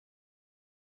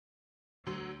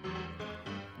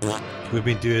We've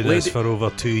been doing this for over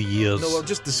 2 years. No, we're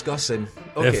just discussing.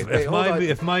 Okay,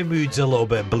 if my mood's a little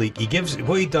bit bleak, he gives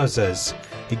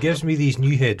me these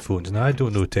new headphones, and I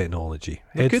don't know technology.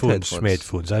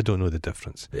 Headphones, I don't know the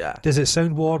difference. Yeah. Does it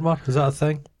sound warmer? Is that a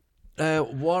thing?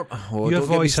 Warm. Oh, your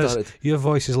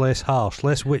voice is less harsh,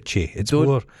 less witchy. It's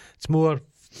more.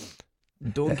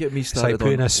 Don't get me It's started. like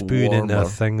putting a spoon warmer. in a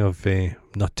thing of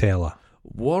Nutella.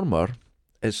 Warmer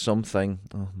is something.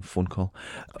 Oh, phone call.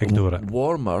 Ignore it.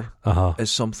 Warmer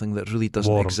is something that really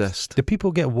doesn't exist. Do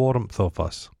people get warmth off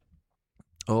us?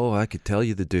 Oh, I could tell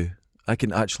you they do. I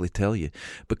can actually tell you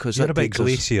because you're a bit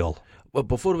glacial. Well,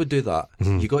 before we do that,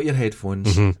 you got your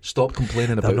headphones. Stop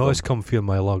complaining about them. They're not as comfy on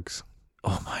my lugs.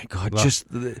 Oh my God!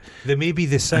 Maybe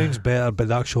the sound's better, but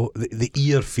the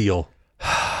ear feel.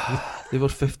 They were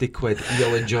 50 quid.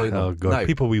 You'll enjoy them. Oh God! Now,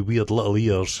 people with weird little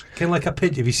ears, kind of like a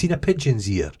pigeon. Have you seen a pigeon's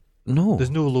ear? No. There's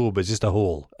no lobe. It's just a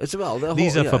hole.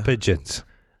 These are for pigeons.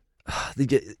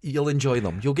 You'll enjoy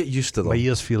them. You'll get used to them. My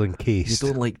ears feel encased. You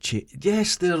don't like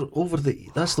yes, they're over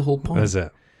that's the whole point. Is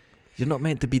it? You're not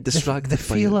meant to be distracted. They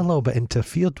feel a little bit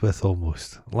interfered with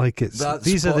almost. Like it's that's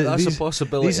a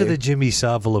possibility. These are the Jimmy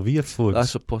Savile of earphones.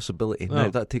 That's a possibility. Oh. Now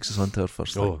that takes us on to our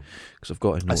first thing. Because I've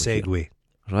got a segue. Here,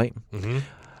 right? Mm-hmm.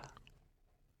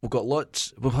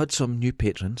 We've had some new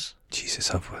patrons. Jesus,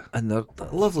 have we? And they're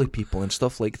lovely people and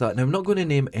stuff like that. Now, I'm not going to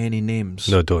name any names.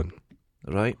 No, don't.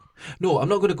 Right? No, I'm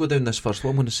not going to go down this first.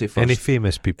 What I'm going to say first. Any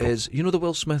famous people? Is, the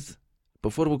Will Smith,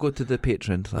 before we go to the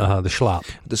patron. The slap.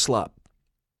 The slap.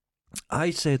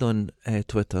 I said on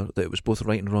Twitter that it was both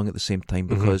right and wrong at the same time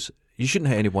because you shouldn't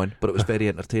hit anyone, but it was very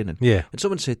entertaining. Yeah. And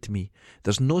someone said to me,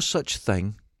 there's no such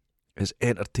thing as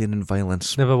entertaining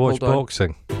violence. Never watched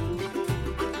boxing.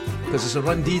 Because it's a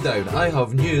run-D down. I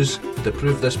have news to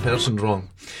prove this person wrong.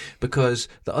 Because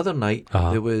the other night,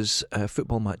 there was a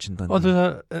football match in Dundee. Oh,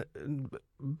 there's a...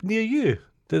 near you?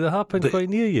 Did it happen quite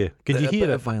near you? Could you hear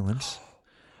it? Of violence.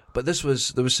 But there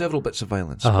was several bits of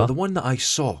violence. But the one that I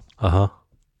saw, I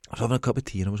was having a cup of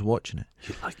tea and I was watching it.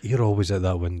 You're always at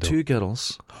that window. Two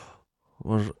girls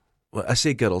I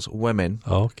say girls, women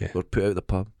were put out of the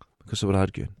pub because they were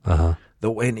arguing. They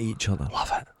went at each other.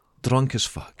 Love it. Drunk as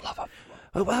fuck. Love it.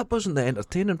 Well, that wasn't the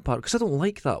entertaining part, because I don't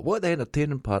like that. What the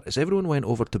entertaining part is everyone went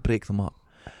over to break them up,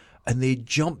 and they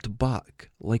jumped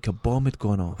back like a bomb had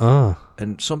gone off.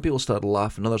 And some people started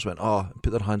laughing, others went, and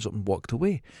put their hands up and walked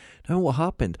away. Now what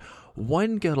happened?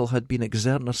 One girl had been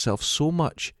exerting herself so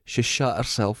much, she shat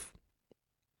herself.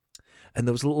 And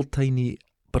there was little tiny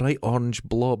bright orange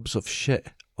blobs of shit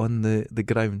on the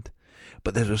ground.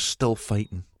 But they were still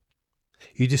fighting.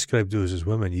 You described those as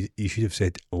women. You should have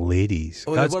said ladies.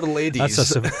 Oh, they were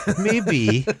ladies.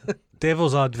 Maybe,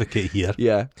 devil's advocate here.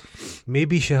 Yeah.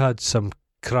 Maybe she had some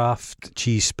Kraft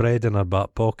cheese spread in her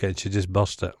back pocket and she just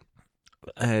burst it.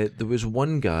 There was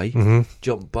one guy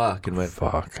jumped back and went,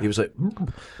 fuck. He was like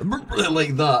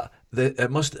that.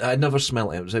 I never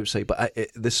smelled it. It was outside, but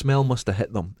the smell must have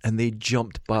hit them, and they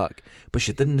jumped back. But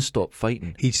she didn't stop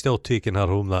fighting. He'd still taken her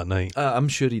home that night. I'm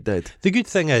sure he did. The good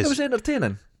thing is, it was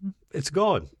entertaining. It's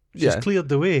gone. She's cleared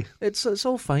the way. It's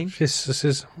all fine.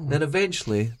 Then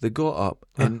eventually they got up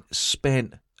and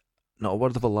spent, not a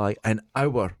word of a lie, an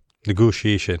hour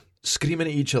negotiation, screaming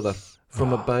at each other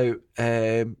from about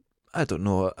I don't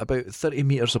know, about 30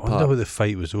 metres apart. I wonder what the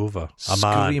fight was over.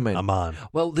 Screaming. A man.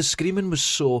 Well, the screaming was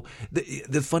so...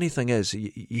 The funny thing is,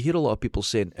 you hear a lot of people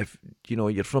saying, if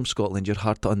you're from Scotland, you're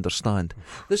hard to understand.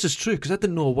 This is true, because I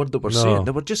didn't know a word they were saying.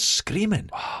 They were just screaming.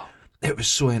 Wow. It was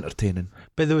so entertaining.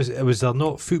 But was there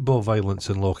not football violence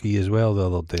in Lochee as well the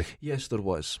other day? Yes, there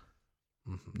was.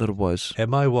 There was. At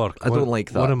my work, I don't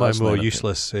like that. One of my more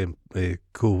useless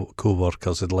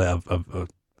co-workers had let a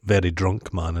very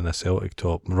drunk man in a Celtic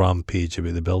top rampage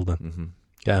about the building.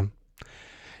 Yeah.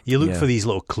 You look for these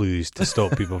little clues to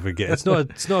stop people from getting. It's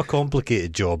not a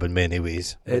complicated job in many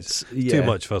ways. It's too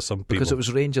much for some people. Because it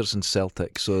was Rangers and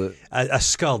Celtic, so a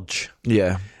scourge.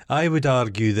 Yeah. I would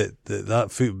argue that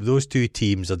those two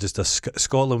teams are just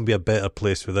Scotland would be a better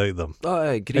place without them. Oh,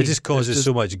 I agree. It just causes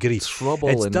so much grief. Trouble.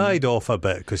 It's died off a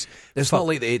bit because it's not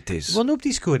like the 80s. Well,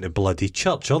 nobody's going to bloody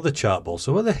church or the chapel,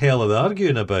 so what the hell are they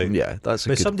arguing about? Yeah, that's a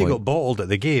good somebody point. got bottled at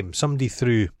the game. Somebody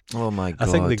threw. Oh my God!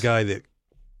 I think the guy that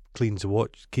cleans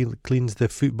the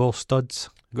football studs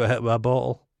got hit with a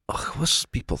bottle. Ugh, what's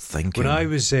people thinking? When I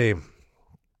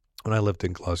lived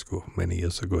in Glasgow many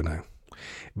years ago now,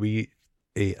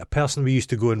 a person we used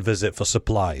to go and visit for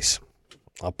supplies,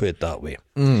 I'll put it that way,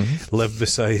 lived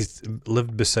beside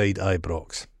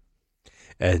Ibrox,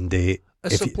 and A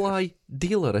supply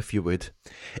dealer, if you would.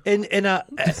 In a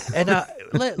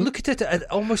look at it,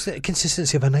 almost the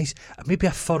consistency of a nice, maybe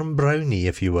a firm brownie,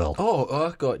 if you will. Oh,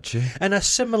 I got you. And a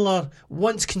similar,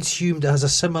 once consumed, has a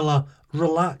similar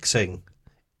relaxing.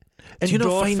 Do you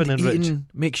not find eating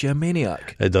makes you a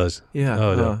maniac? It does. Yeah.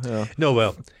 Oh, no. Yeah. No,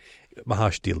 well, my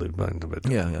hash dealer,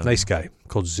 yeah. Nice guy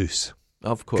called Zeus.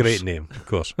 Of course. Great name, of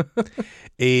course. But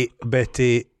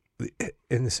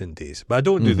innocent days. But I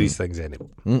don't do these things anymore.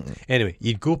 Anyway,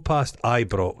 you'd go past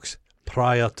Ibrox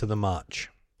prior to the match.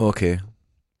 Okay.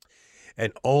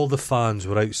 And all the fans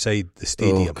were outside the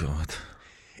stadium. Oh, God.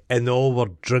 And they all were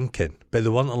drinking, but they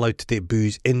weren't allowed to take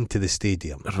booze into the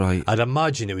stadium. Right. I'd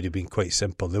imagine it would have been quite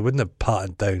simple. They wouldn't have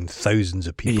patted down thousands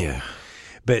of people. Yeah.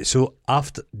 But so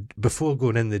before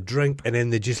going in, they drink, and then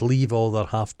they just leave all their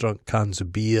half-drunk cans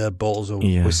of beer, bottles of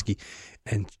whiskey.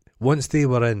 And once they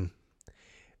were in,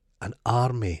 an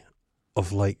army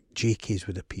of like JKs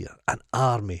would appear. An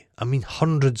army. I mean,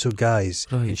 hundreds of guys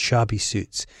in shabby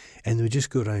suits, and they would just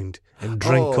go around and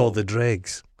drink all the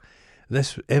dregs.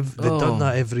 They've done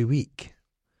that every week.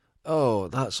 Oh,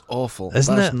 that's awful.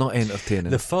 Isn't that's it? Not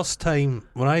entertaining. The first time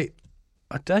when I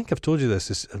think I've told you this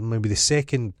is maybe the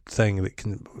second thing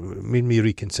that made me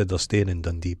reconsider staying in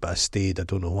Dundee, but I stayed, I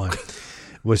don't know why,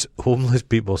 was homeless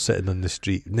people sitting on the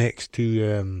street next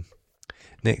to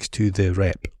the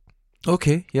rep.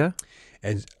 Okay, yeah.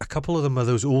 And a couple of them are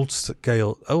those old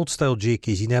style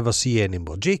JKs you never see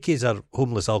anymore. JKs are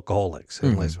homeless alcoholics.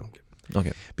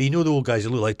 Okay. But you know the old guys that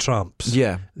look like tramps?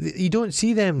 Yeah. You don't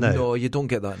see them now. No, you don't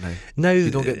get that now. Now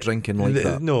you don't get drinking like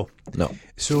that. No.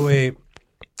 So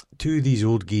two of these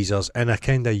old geezers and a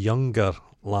kind of younger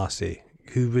lassie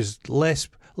who was less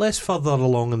further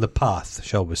along in the path,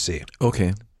 shall we say. Okay.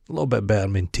 A little bit better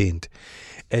maintained.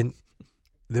 And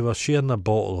they were sharing a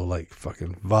bottle of like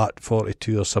fucking VAT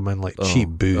 42 or something, like cheap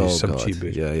booze, cheap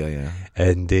booze. Yeah.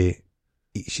 And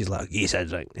she's like, yes, I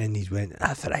drink. And he went,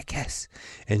 for a kiss.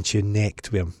 And she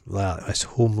necked with him, like this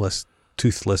homeless,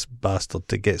 toothless bastard,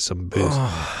 to get some booze.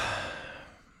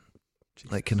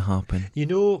 That can happen. You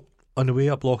know, on the way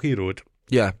up Lochie Road,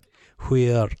 yeah,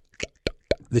 where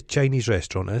the Chinese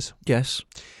restaurant is. Yes.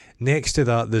 Next to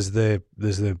that, there's the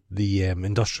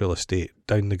industrial estate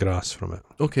down the grass from it.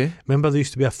 Okay. Remember, there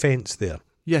used to be a fence there.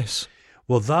 Yes.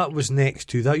 Well, that used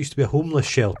to be a homeless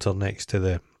shelter next to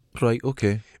the. Right.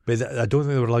 Okay. But I don't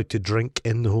think they were allowed to drink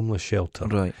in the homeless shelter.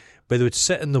 Right. But they would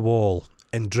sit in the wall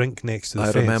and drink next to the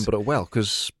fence. I remember it well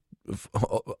because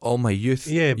all my youth.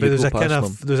 Yeah, but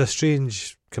there's a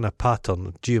strange kind of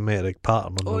pattern, geometric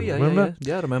pattern. Remember?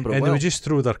 Yeah, I remember it and well. they would just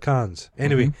throw their cans.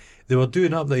 Anyway, they were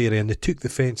doing up the area and they took the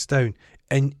fence down.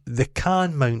 And the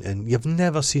can mountain, you've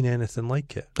never seen anything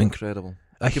like it. Incredible.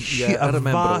 I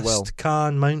remember vast it well.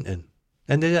 can mountain.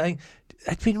 And it'd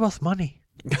been worth money.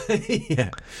 Yeah,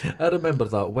 I remember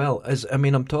that well.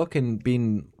 I'm talking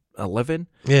being 11,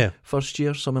 first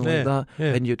year, something like that,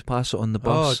 and you'd pass it on the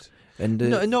bus. And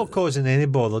not causing any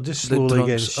bother, just slowly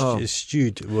getting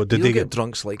stewed. Well, they get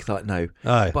drunks like that now?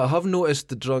 Aye. But I have noticed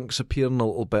the drunks appearing a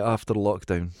little bit after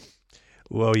lockdown.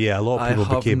 Well, yeah, a lot of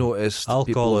people became noticed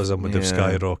alcoholism would have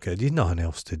skyrocketed. You had nothing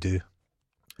else to do.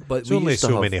 But there's only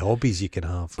so many hobbies you can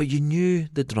have. But you knew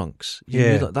the drunks. You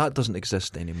knew that doesn't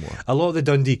exist anymore. A lot of the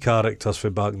Dundee characters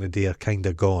from back in the day are kind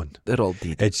of gone. They're all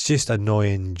dead. It's just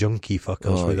annoying junkie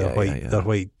fuckers with their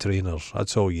white trainers.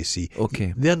 That's all you see.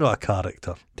 Okay. They're not a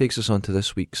character. Takes us on to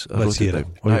this week's. Let's hear it.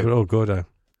 Oh, go down.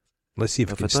 Let's see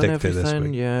if we can stick to this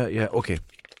week. Yeah. Okay.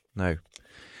 Now,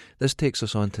 this takes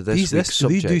us on to this week's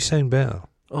subject. These do sound better.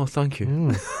 Oh, thank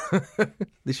you.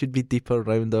 They should be deeper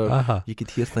round there. You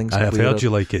could hear things. I have heard you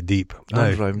like it deep.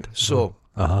 And round. So,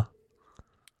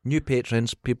 new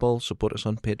patrons, people, support us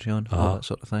on Patreon, all that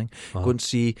sort of thing. Go and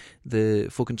see the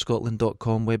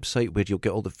folkinscotland.com website where you'll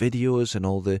get all the videos and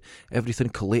all the everything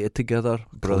collated together.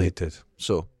 Brilliant. Collated.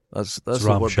 So, that's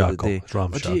the word of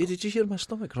the day. Did you hear my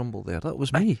stomach rumble there? That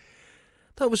was me.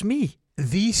 That was me.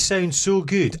 These sound so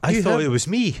good. I thought it was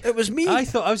me. It was me. I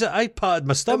thought I patted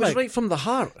my stomach. It was right from the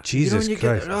heart. Jesus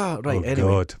Christ. Anyway.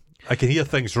 God. I can hear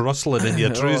things rustling in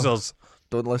your trousers.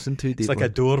 Don't listen too deeply. It's like a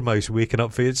dormouse waking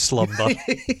up from its slumber.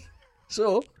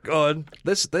 So, go on.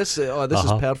 This is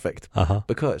perfect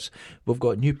because we've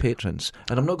got new patrons,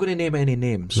 and I'm not going to name any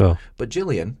names. No. But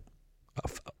Gillian,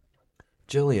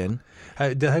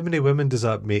 how many women does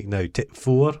that make now?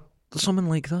 4? Something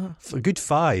like that. A good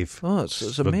 5. Oh,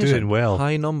 it's We're amazing. doing well.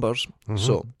 High numbers.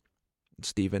 So,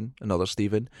 Stephen, another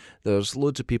Stephen. There's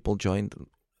loads of people joined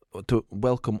to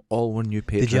welcome all our new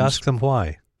patrons. Did you ask them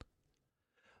why?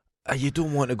 You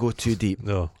don't want to go too deep.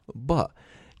 No. But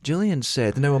Gillian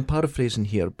said, now I'm paraphrasing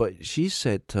here, but she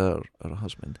said to her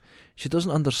husband, she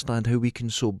doesn't understand how we can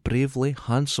so bravely,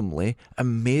 handsomely,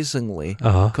 amazingly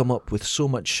come up with so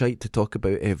much shite to talk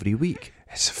about every week.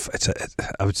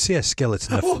 I would say a skill. It's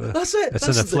an that's it. It's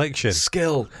an affliction.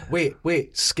 Skill. Wait.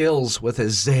 Skillz with a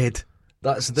Z.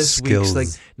 That's this Skillz.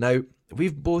 week's thing. Now,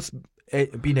 we've both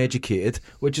been educated,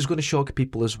 which is going to shock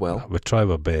people as well. We try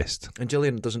our best. And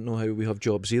Gillian doesn't know how we have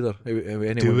jobs either. How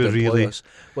anyone Do we would employ really? us.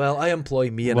 Well, I employ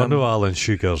me, and We're I'm, no Alan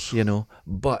Sugars. you know,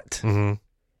 but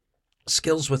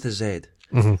Skillz with a Z.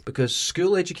 Because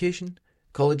school education,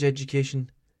 college education,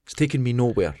 it's taken me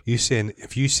nowhere. You saying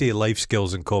if you say life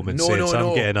skills and common sense,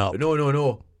 I'm getting up.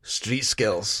 No. Street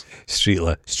skills.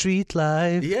 Street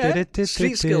life. Yeah.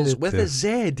 Street skills with a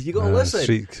Z. You got to listen.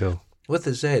 Street skill. With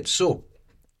a Z. So,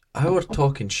 our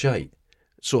talking shite,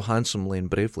 so handsomely and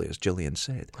bravely, as Gillian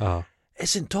said,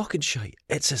 isn't talking shite.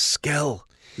 It's a skill.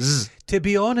 To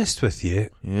be honest with you,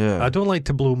 I don't like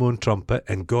to blow my own trumpet,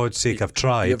 and God's sake, I've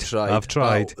tried. You've tried. I've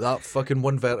tried. Oh, that fucking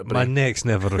one vertebrae. My neck's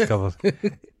never recovered.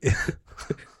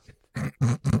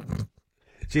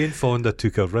 Jane Fonda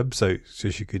took her ribs out so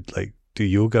she could do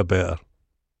yoga better.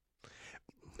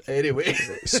 Anyway.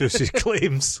 So she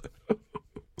claims.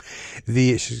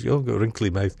 She's got a wrinkly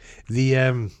mouth.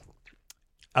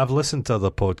 I've listened to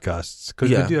other podcasts because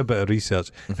we do a bit of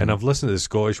research, and I've listened to the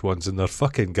Scottish ones, and they're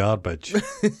fucking garbage,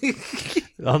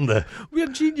 aren't they? We're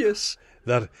genius.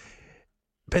 But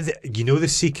you know the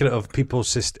secret of people's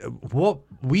system. What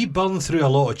we burn through a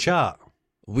lot of chat.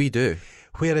 We do.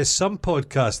 Whereas some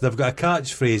podcasts, they've got a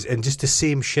catchphrase and just the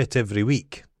same shit every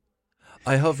week.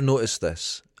 I have noticed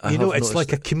this. It's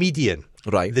like a comedian.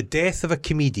 Right. The death of a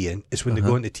comedian is when they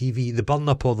go into TV, they burn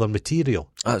up all their material.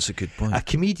 That's a good point. A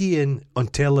comedian on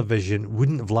television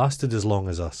wouldn't have lasted as long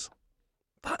as us.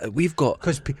 We've got...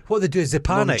 Because what they do is they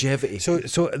panic. Longevity. So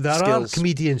there are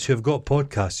comedians who have got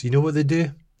podcasts. You know what they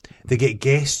do? They get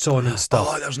guests on and stuff.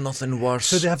 Oh, there's nothing worse.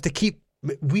 So they have to keep...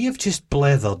 We have just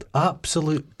blethered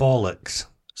absolute bollocks.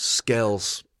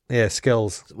 Skillz. Yeah,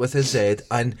 Skillz. With a Z.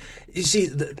 And you see,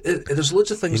 there's loads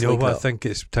of things like that. You know what? that. I think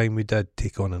it's time we did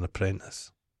take on an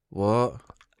apprentice. What?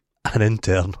 An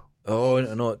intern. Oh,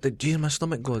 no. Did you hear my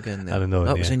stomach go again there? I don't know.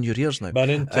 That was in your ears now. But an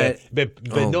intern.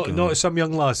 But not some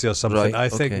young lassie or something. Right, I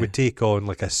think we take on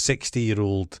like a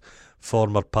 60-year-old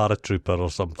former paratrooper or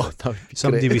something. Oh, that would be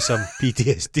somebody great. with some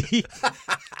PTSD.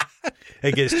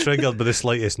 It gets triggered by the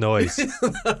slightest noise.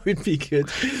 That would be good.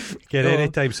 Again,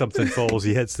 anytime something falls,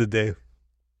 he hits the dew.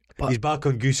 He's back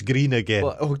on Goose Green again.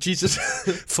 Oh, Jesus.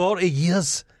 40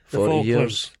 years. 40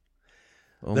 years.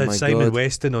 Oh, my Simon God.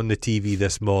 Weston on the TV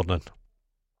this morning.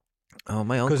 Oh,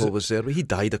 my uncle was there. He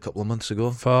died a couple of months ago.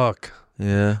 Fuck.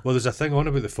 Yeah. Well, there's a thing on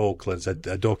about the Falklands, a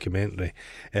documentary,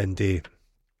 and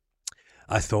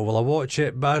I thought, well, I'll watch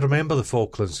it, but I remember the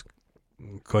Falklands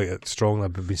quite strongly.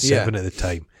 I've been 7 at the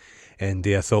time. And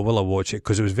I thought, well, I'll watch it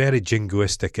because it was very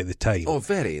jingoistic at the time. Oh,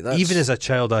 very. Even as a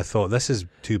child, I thought, this is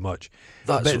too much.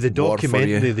 But the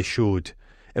documentary they showed,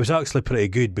 it was actually pretty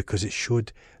good because it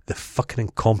showed the fucking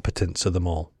incompetence of them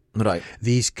all. Right.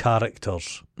 These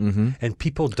characters. And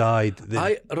people died.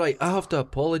 I have to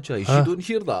apologise. You don't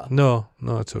hear that? No,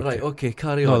 it's okay. Right, okay,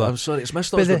 carry on. I'm sorry, it's my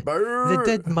stomach. They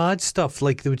did mad stuff,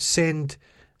 like they would send...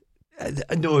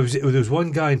 No, there was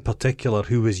one guy in particular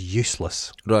who was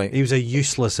useless. Right. He was a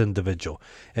useless individual.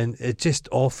 And it's just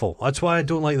awful. That's why I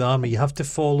don't like the army. You have to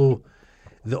follow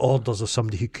the orders of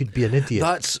somebody who could be an idiot.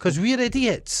 That's because we're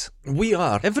idiots. We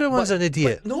are. Everyone's an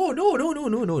idiot. No.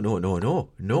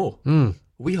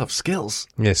 We have skills.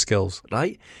 Yeah, skills.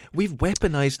 Right? We've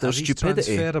weaponised our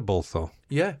stupidity. Transferable, though.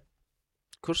 Yeah.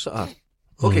 Of course they are.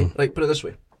 Okay, right, put it this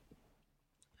way.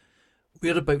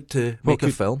 We're about to make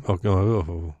a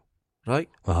film. Right?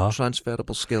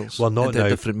 Transferable skills. Well, not into now. A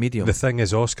different medium. The thing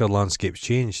is, Oscar landscape's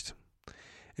changed.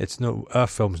 It's not our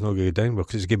film's not going to go down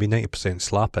because it's going to be 90%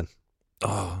 slapping.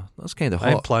 Oh, that's kind of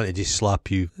hot. I'm planning to just slap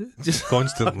you just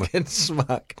constantly. Fucking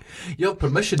smack. You have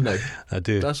permission now. I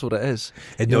do. That's what it is.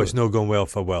 No, it's not going well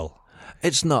for Will.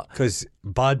 It's not. Because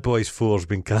Bad Boys 4's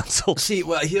been cancelled. See,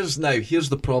 well, here's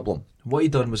the problem. What he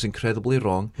done was incredibly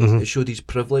wrong. It showed his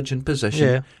privilege and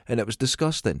position, and it was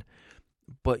disgusting.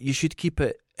 But you should keep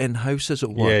it in-house, as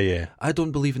it were. Yeah. I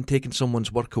don't believe in taking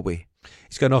someone's work away.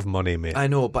 He's got enough money, mate. I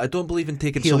know, but I don't believe in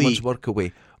taking someone's work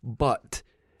away. But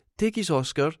take his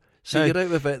Oscar, so you're out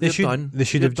with it, They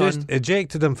should have just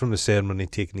ejected him from the ceremony,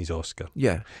 taking his Oscar.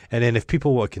 Yeah. And then if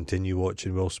people want to continue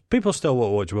watching people still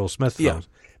want to watch Will Smith films.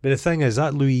 Yeah. But the thing is,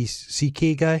 that Louis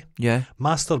C.K. guy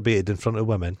masturbated in front of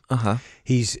women.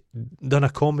 He's done a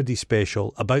comedy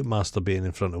special about masturbating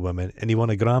in front of women, and he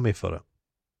won a Grammy for it.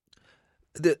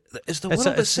 Is the world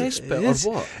a cesspit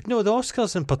or what? No, the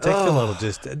Oscars in particular,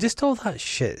 just all that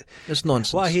shit. It's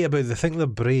nonsense. What I hate about it, they think they're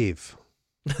brave.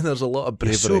 There's a lot of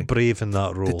bravery. You're so brave in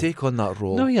that role. To take on that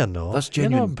role. No, you're not. That's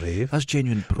genuine. You're not brave. That's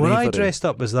genuine bravery. When I dressed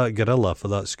up as that gorilla for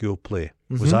that school play,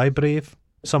 was I brave?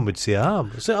 Some would say I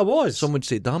am. I was. Some would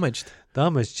say damaged.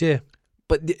 Damaged, yeah.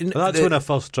 But that's when I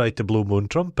first tried to blow my own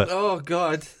trumpet. Oh,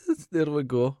 God. There we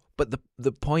go. But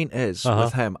the point is,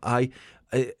 with him,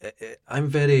 I'm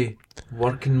very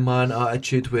working man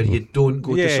attitude where you don't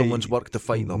go to someone's work to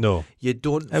fight them. No. You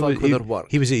don't fuck with their work.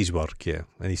 He was at his work, yeah,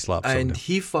 and he slapped somebody. And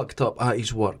he fucked up at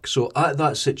his work. So at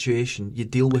that situation, you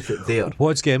deal with it there.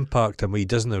 What's getting packed and what he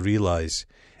doesn't realise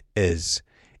is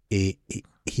he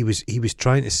was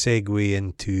trying to segue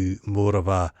into more of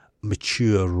a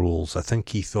mature roles. I think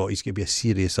he thought he's going to be a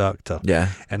serious actor. Yeah.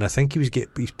 And I think he's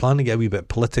planning to get a wee bit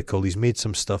political. He's made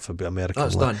some stuff about American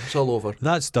That's done. It's all over.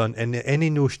 That's done. And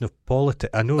any notion of politics,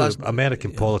 I know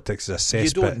American politics is a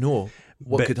cesspit. You don't know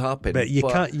what could happen. But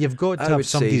you've got to have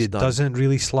somebody that doesn't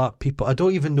really slap people. I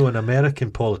don't even know in American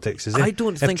politics,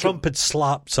 if Trump had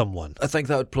slapped someone. I think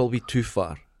that would probably be too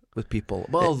far with people.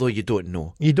 Well, although you don't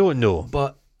know. You don't know.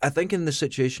 But I think in the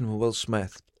situation with Will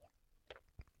Smith,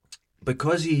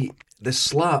 because the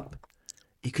slap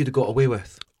he could have got away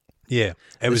with. Yeah,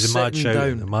 it was a mad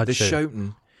shouting.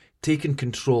 Shouting, taking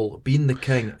control, being the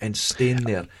king and staying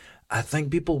there. I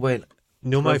think people went,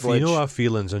 you know our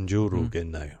feelings on Joe Rogan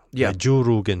now. Yeah. Joe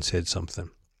Rogan said something.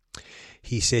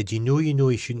 He said, you know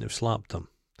he shouldn't have slapped him.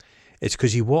 It's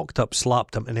because he walked up,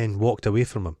 slapped him and then walked away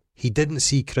from him. He didn't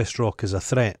see Chris Rock as a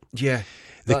threat. Yeah.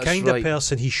 The kind of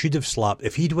person he should have slapped.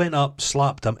 If he'd went up,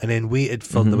 slapped him, and then waited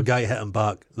for the guy to hit him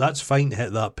back, that's fine to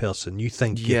hit that person. You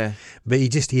think, but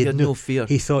he had no fear.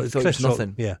 He thought Chris Rock,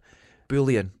 nothing. Yeah,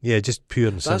 bullying. Yeah, just pure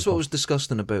and simple. That's what was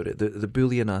disgusting about it, the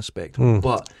bullying aspect.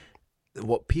 But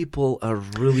what people are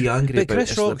really angry about.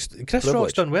 Chris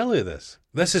Rock's done well with this.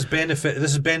 This is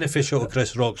beneficial to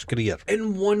Chris Rock's career.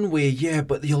 In one way, yeah,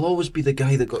 but you'll always be the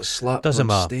guy that got slapped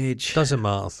on stage. Doesn't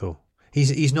matter though.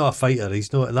 He's not a fighter.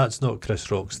 That's not Chris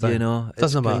Rock's thing. You know,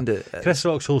 doesn't matter. Chris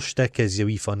Rock's whole shtick is a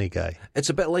wee funny guy. It's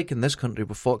a bit like in this country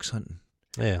with fox hunting.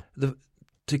 Yeah.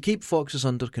 To keep foxes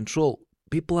under control,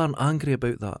 people aren't angry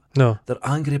about that. No, they're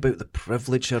angry about the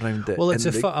privilege around it. Well, it's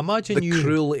imagine you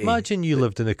cruelty. Imagine you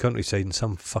lived in the countryside and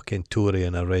some fucking Tory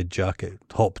in a red jacket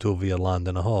hopped over your land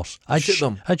on a horse. I'd shoot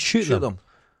them. No shoot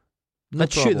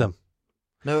them.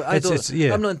 No,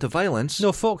 I'm not into violence.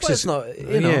 No, foxes. Well, it's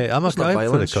not. I'm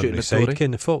for the countryside.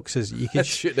 Kind of foxes, you can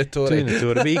shoot a Tory,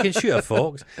 but you can shoot a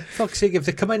fox. Fuck's sake, if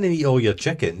they come in and eat all your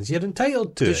chickens, you're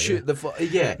entitled to shoot the fox.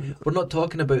 Yeah, we're not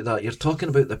talking about that. You're talking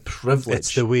about the privilege.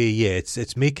 It's the way. Yeah,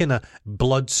 it's making a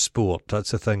blood sport.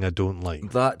 That's the thing I don't like.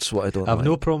 That's what I don't. I've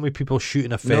no problem with people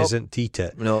shooting a pheasant to eat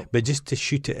it. No, but just to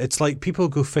shoot it, it's like people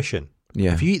go fishing.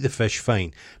 Yeah, if you eat the fish,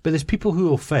 fine. But there's people who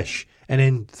will fish and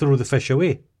then throw the fish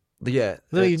away. Yeah,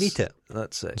 no, you need it.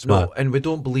 That's it. And we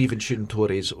don't believe in shooting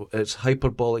Tories. It's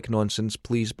hyperbolic nonsense.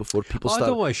 Please, before people start. I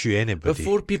don't want to shoot anybody.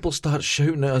 Before people start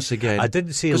shouting at us again. I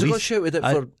didn't say because I got shouted at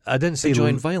for I didn't say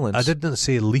enjoying violence. I didn't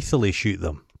say lethally shoot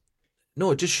them.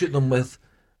 No, just shoot them with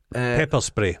pepper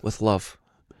spray. With love.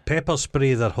 Pepper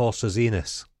spray their horse's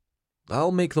anus.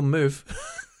 I'll make them move.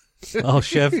 I'll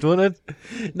shift, won't it?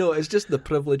 No, it's just the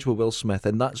privilege with Will Smith,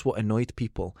 and that's what annoyed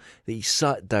people. That he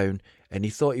sat down and he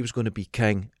thought he was going to be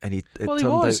king, and he turned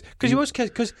out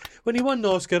because when he won the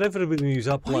Oscar, everybody was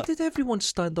up. Why did everyone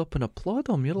stand up and applaud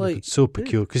him? You're like, it's so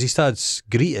peculiar because he started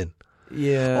greeting.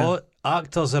 Yeah, all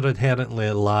actors are inherently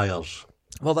liars.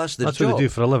 Well, that's what job. they do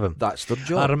for a living. That's their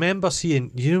job. I remember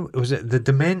seeing, was it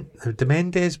the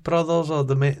Mendes brothers or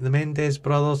the Mendes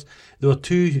brothers? There were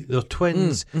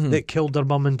twins that killed their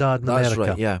mum and dad in America. That's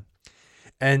right, yeah.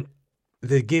 And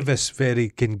they gave us very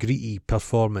greedy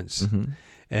performance.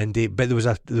 And but there was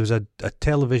a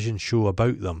television show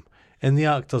about them, and the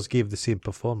actors gave the same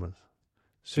performance.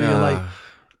 So you're like,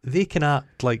 they can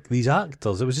act like these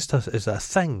actors. It was just a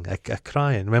thing, a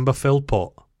crying. Remember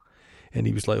Philpott? And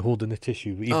he was like holding the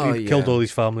tissue. He killed all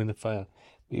his family in the fire.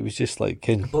 He was just like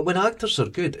But when actors are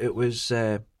good, it was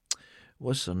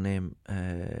what's her name?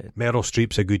 Meryl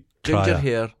Streep's a good ginger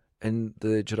hair in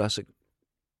the Jurassic.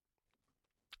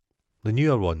 The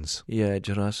newer ones. Yeah,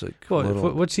 Jurassic.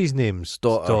 What's his name's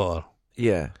daughter?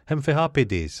 Yeah. Him for Happy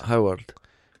Days. Howard.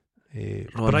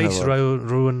 Bryce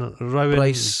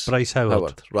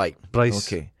Howard. Right.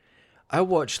 Bryce. Okay. I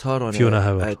watched her on Fiona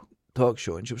Howard. Talk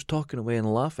show, and she was talking away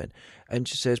and laughing, and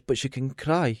she says, but she can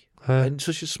cry, and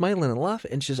so she's smiling and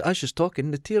laughing, and as she's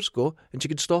talking, the tears go, and she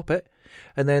could stop it,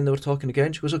 and then they were talking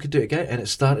again, she goes, okay, do it again, and it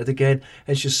started again,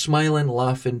 and she's smiling,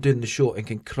 laughing, doing the show, and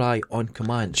can cry on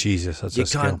command. Jesus, that's you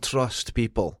can't trust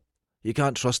people. You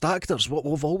can't trust actors. What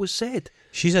we've always said.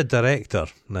 She's a director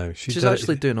now. She's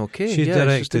actually doing okay. She's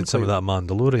directed some of that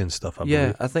Mandalorian stuff, I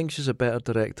believe. I think she's a better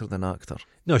director than actor.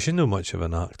 No, she's not much of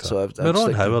an actor. So but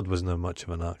Ron Howard was not much of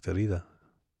an actor either.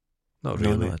 Not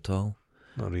really. No, not at all.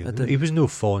 Not really. He was no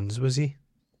Fonz, was he?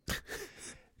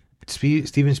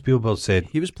 Steven Spielberg said...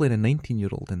 He was playing a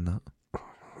 19-year-old in that.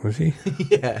 Was he?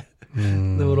 Yeah.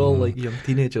 They were all like young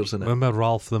teenagers in it. Remember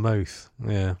Ralph the Mouth?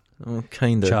 Yeah. Oh,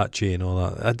 kind of. Chachi and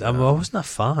all that. I wasn't a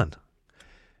fan.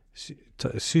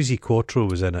 Susie Quattro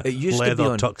was in it. It used Leather to be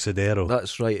on Tuxedo.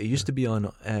 That's right. It used to be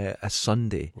on a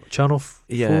Sunday. Channel 4?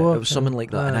 Yeah, it was something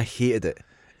like that, and I hated it.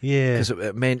 Yeah, because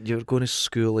it meant you were going to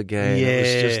school again. Yeah,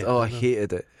 it was just I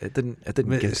hated it. I didn't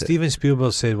get it. Steven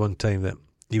Spielberg said one time that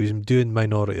he was doing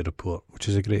Minority Report, which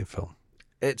is a great film.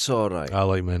 It's all right. I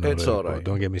like Minority Report. All right.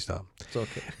 Don't get me started. It's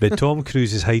okay. But Tom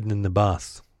Cruise is hiding in the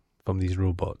bath from these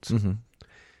robots. Mm-hmm.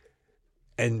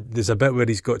 And there's a bit where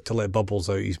he's got to let bubbles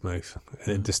out his mouth,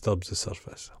 and it disturbs the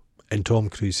surface. And Tom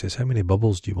Cruise says, "How many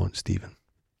bubbles do you want, Stephen?"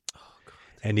 Oh, God.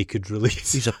 And he could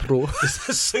release. He's a pro. It's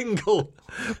a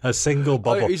single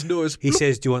bubble. His nose. He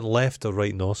says, "Do you want left or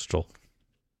right nostril?"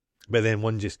 But then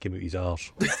one just came out his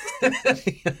arse.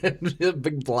 A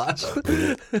big blast.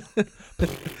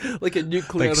 Like a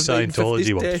nuclear big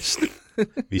Scientology one. test. Have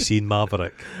you seen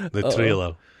Maverick, the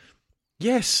trailer?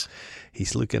 Yes.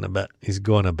 He's looking a bit. He's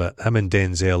gone a bit. Him and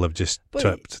Denzel have just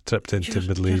tripped into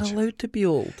middle age. You're allowed to be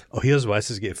old. Oh, here's why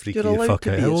this is getting freaky. You're allowed fuck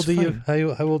to out. be. How old are you?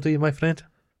 How old are you, my friend?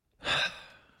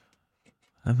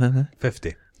 I'm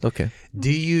 50. Okay.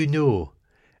 Do you know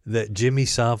that Jimmy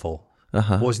Savile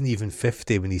wasn't even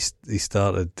 50 when he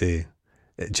started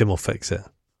Jim will fix it?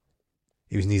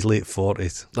 He was in his late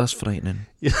 40s. That's frightening.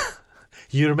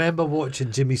 You remember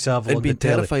watching Jimmy Savile on the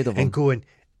telly terrified of him and going,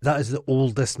 "That is the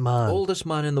oldest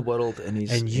man in the world,"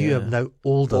 and you are now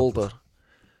older.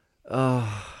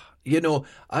 You know,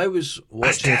 I was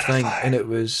watching a thing and it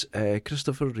was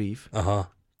Christopher Reeve,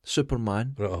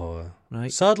 Superman,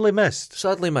 right? Sadly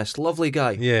missed. Lovely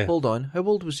guy. Yeah. Hold on, how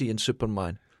old was he in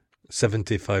Superman?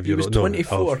 75 He years was old.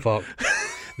 24. Oh, fuck.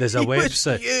 There's a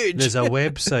website. Huge. There's a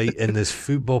website, and there's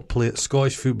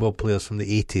Scottish football players from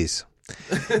the 80s.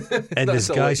 And there's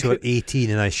guys who are 18,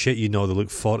 and I shit you know, they look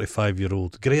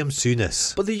 45-year-old. Graham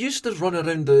Souness. But they used to run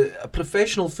around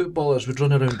professional footballers would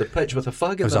run around the pitch with a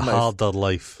fag in their mouth. It was a harder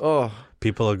life. Oh.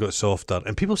 People have got softer.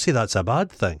 And people say that's a bad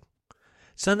thing.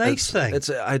 It's a nice thing.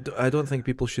 I don't think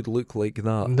people should look like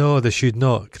that. No, they should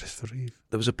not. Christopher Reeve.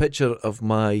 There was a picture of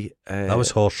my... that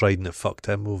was horse riding that fucked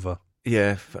him over.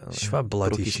 Yeah. What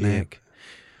bloody shame.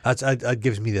 That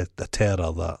gives me the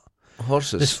terror, that.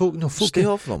 Horses. There's folk stay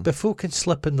off them. But folk can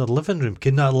slip in their living room.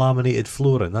 Can that laminated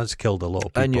flooring? That's killed a lot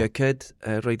of people. I knew a kid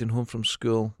riding home from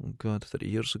school, 30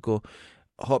 years ago,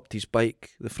 hopped his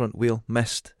bike, the front wheel,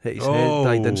 missed, hit his head,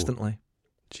 died instantly.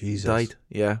 Jesus. Died,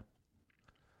 yeah.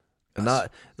 And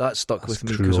that stuck with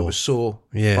me because it was so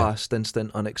fast, instant,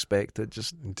 unexpected.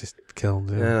 Just killed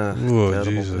him. Yeah. Oh,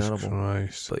 terrible, Jesus terrible.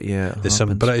 Christ. But yeah, there's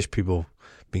some British people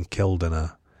being killed in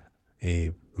a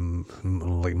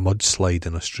like mudslide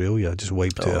in Australia. Just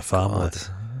wiped out a family. God.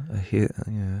 I hate it,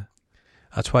 yeah.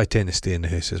 That's why I tend to stay in the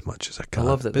house as much as I can. I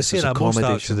love that. But say that most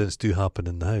accidents do happen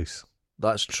in the house.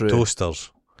 That's true.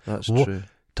 Toasters. That's true.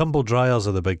 Tumble dryers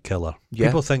are the big killer. Yeah.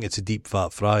 People think it's a deep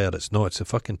fat fryer. It's not. It's a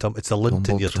fucking it's the lint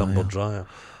in your tumble dryer.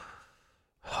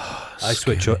 I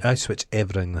switch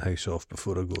everything in the house off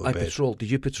before I go to bed. Patrol.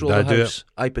 Did you patrol the house?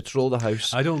 I patrol the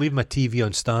house. I don't leave my TV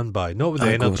on standby. Not with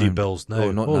the energy bills now.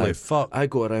 Oh, not Holy now. fuck! I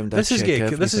go around. This is going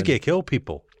to kill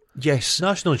people. Yes.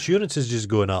 National insurance is just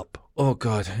going up. Oh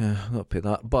God, yeah, I'll not pay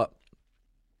that. But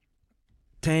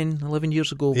 10, 11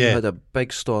 years ago, we had a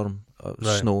big storm of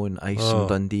snow and ice in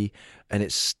Dundee, and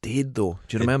it stayed though.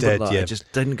 Do you remember that? Yeah. It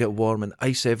just didn't get warm and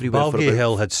ice everywhere. Balgate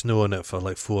Hill had snow in it for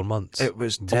like 4 months. It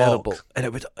was terrible,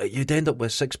 and you'd end up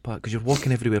with a 6-pack because you're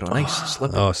walking everywhere on ice,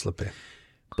 slipping. Oh, slippy.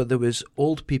 But there was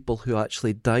old people who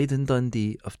actually died in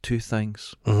Dundee of 2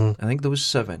 things. Mm-hmm. I think there was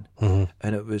 7,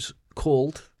 and it was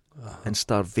cold and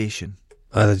starvation.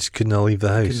 I just couldn't leave the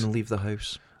house. Couldn't leave the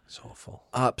house. It's awful.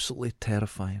 Absolutely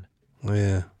terrifying.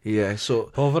 Yeah. Yeah. So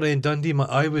poverty in Dundee.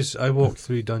 I walked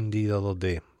through Dundee the other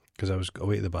day because I was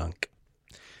away at the bank.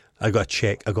 I got a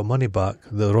check. I got money back.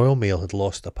 The Royal Mail had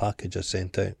lost a package I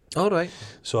sent out. All right.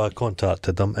 So I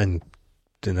contacted them and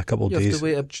in a couple of days. Have to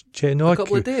wait a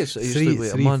couple of days. I used to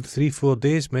wait a month. 3-4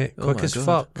 days, mate. Quick as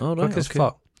fuck. All right, quick as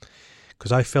fuck.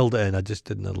 Because I filled it in. I just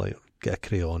didn't get a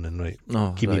crayon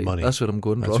and keep me money. That's where I'm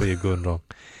going wrong. That's where you're going wrong.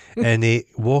 And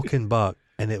walking back,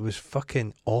 and it was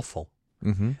fucking awful.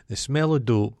 Mm-hmm. The smell of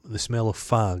dope, the smell of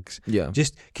fags. Yeah.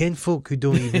 Just ken folk who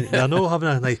don't even, they're not having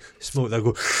a nice smoke, they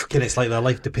go, it's like their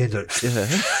life depends on it. Yeah.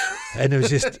 And it was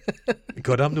just,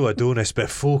 God, I'm no Adonis, but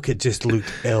folk had just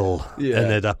looked ill. Yeah.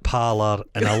 And had a pallor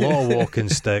and a lot of walking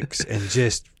sticks and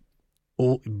just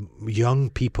young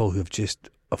people who've just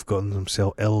have gotten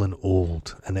themselves ill and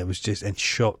old. And it was just in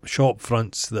shop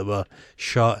fronts that were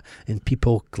shut and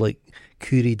people like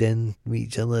couried in with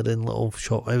each other in little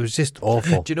shop. It was just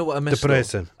awful. Do you know what I missed?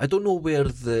 Depressing. I don't know where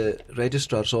the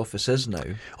registrar's office is now.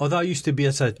 Oh, that used to be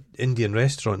at an Indian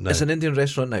restaurant now. It's an Indian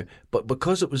restaurant now. But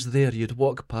because it was there, you'd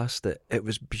walk past it. It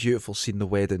was beautiful seeing the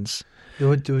weddings. They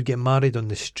would get married on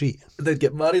the street. They'd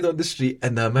get married on the street,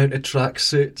 and the amount of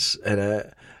tracksuits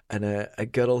and a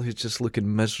girl who's just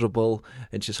looking miserable,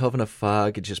 and she's having a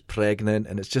fag, and she's pregnant,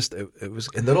 and it's just it was,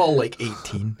 and they're all like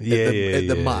 18 at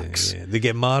the max. Yeah. They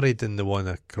get married in the one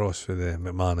across for the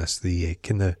McManus, the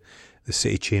kind of the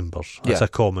city chambers. That's a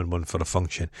common one for a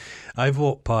function. I've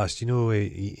walked past, you know, what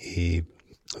you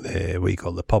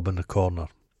call it, the pub in the corner,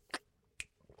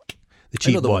 the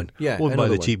cheap one, owned by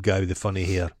the cheap guy with the funny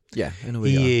hair. Yeah, I know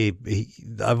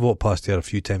I've walked past there a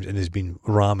few times, and there's been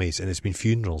rammies, and it's been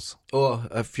funerals. Oh,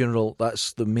 a funeral,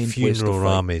 that's the main place to funeral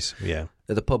find. rammies, yeah.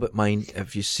 At the pub at mine,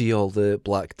 if you see all the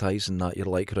black ties and that, you're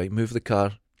like, right, move the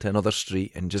car to another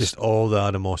street and just all the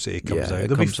animosity comes out.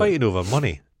 They'll be fighting over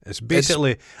money. It's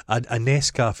basically a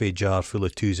Nescafe jar full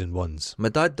of 2s and 1s. My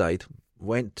dad died,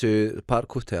 went to the Park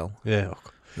Hotel. Yeah.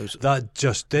 That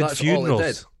just did that's funerals. All it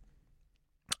did.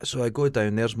 So I go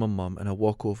down, there's my mum, and I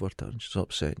walk over to her, and she's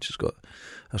upset, and she's got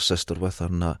her sister with her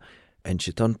and that, and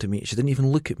she turned to me, she didn't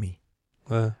even look at me,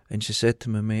 and she said to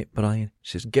my mate Brian,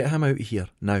 she says, get him out of here,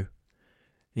 now. And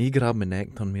he grabbed my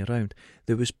neck, turned me around.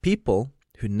 There was people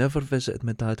who never visited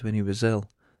my dad when he was ill,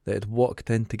 that had walked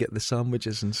in to get the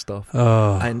sandwiches and stuff,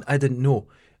 and I didn't know,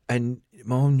 and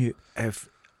my mum knew if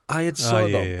I had saw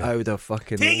them, I would have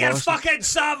fucking take your fucking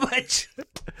sandwich.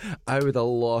 I would have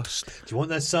lost. Do you want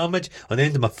that sandwich? On the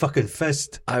end of my fucking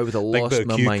fist. I would have big lost bit of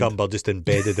my cucumber mind. just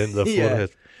embedded into the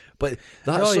forehead. But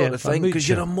that sort of thing, because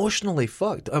you're emotionally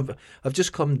fucked. I've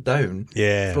just come down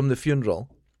from the funeral,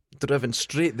 driven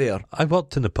straight there. I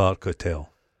worked in the Park Hotel.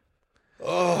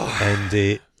 And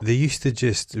they used to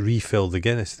just refill the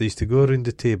Guinness. They used to go around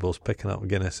the tables picking up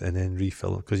Guinness and then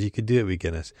refill it, because you could do it with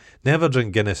Guinness. Never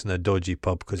drink Guinness in a dodgy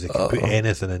pub, because they can put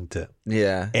anything into it.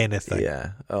 Yeah. Anything.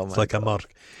 Yeah. It's like a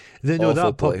murk.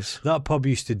 That pub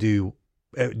used to do,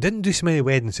 it didn't do so many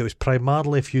weddings, it was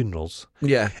primarily funerals.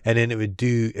 Yeah. And then it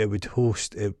would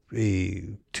host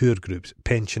tour groups,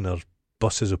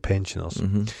 buses of pensioners.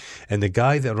 Mm-hmm. And the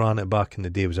guy that ran it back in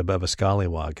the day was a bit of a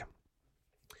scallywag.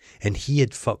 And he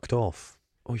had fucked off.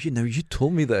 Oh, you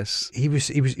told me this. He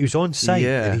was on site,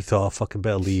 and he thought, I fucking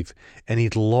better leave. And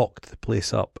he'd locked the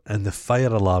place up, and the fire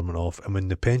alarm went off. And when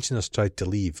the pensioners tried to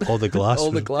leave, all the glass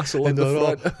along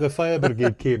the front. The fire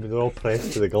brigade came, and they're all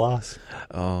pressed to the glass.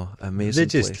 Oh, amazing! They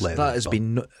just place. That has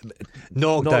been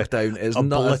knocked down. It's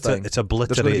not a thing. It's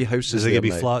obliterated. There's going to be houses. There's going to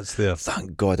be flats there.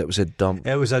 Thank God, it was a dump.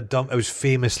 It was a dump. It was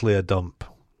famously a dump.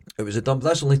 It was a dump.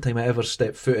 That's the only time I ever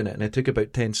stepped foot in it, and I took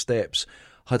about 10 steps.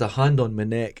 Had a hand on my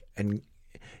neck, and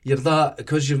you're that,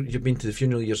 because you've been to the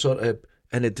funeral, you're sort of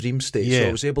in a dream state. So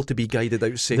I was able to be guided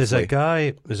out safely. There's a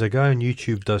guy on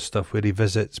YouTube does stuff where he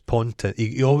visits Pontin.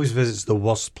 He always visits the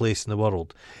worst place in the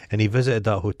world, and he visited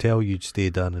that hotel you'd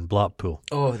stayed in Blackpool.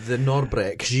 Oh, the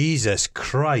Norbreck. Jesus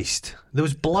Christ! There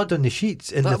was blood on the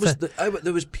sheets.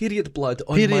 There was period blood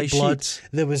on my sheets.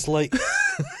 There was like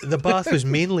the bath was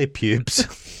mainly pubes.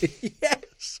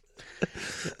 Yes.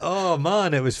 Oh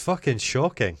man, it was fucking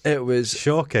shocking. It was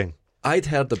shocking. I'd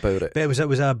heard about it. But it was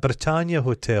a Britannia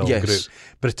Hotel group.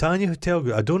 Britannia Hotel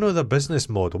group. I don't know their business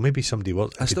model. Maybe somebody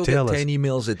will. I still get 10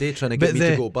 emails a day trying to get me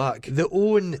to go back. They've got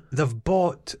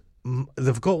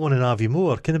one in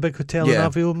Aviemore, kind of big hotel in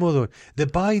Aviemore. They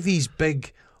buy these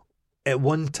big, at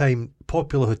one time,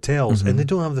 popular hotels, and they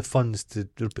don't have the funds to.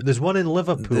 There's one in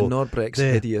Liverpool. The Norbreck's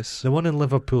hideous. The one in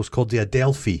Liverpool is called the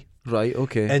Adelphi. Right,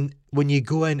 okay. And when you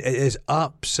go in, it is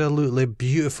absolutely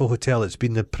beautiful hotel. It's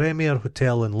been the premier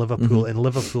hotel in Liverpool, in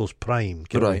Liverpool's prime.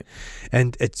 Right.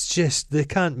 And it's just, they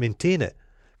can't maintain it,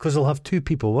 because they'll have 2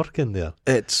 people working there.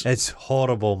 It's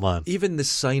horrible, man. Even the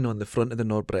sign on the front of the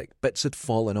Norbreck, bits had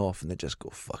fallen off, and they just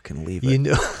go, fucking leave it. You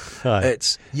know,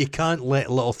 you can't let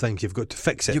little things, you've got to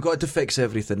fix it. You've got to fix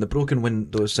everything. The broken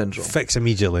window syndrome. Fix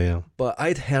immediately, yeah. But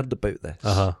I'd heard about this.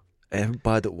 How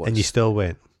bad it was. And you still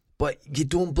went. But you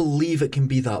don't believe it can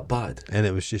be that bad. And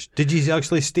it was just... Did you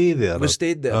actually stay there? We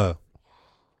stayed there. Oh.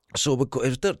 So it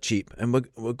was dirt cheap, and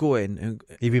we go in. And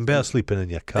you've been better sleeping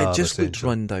in your car. It just looked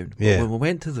run down. Yeah. But when we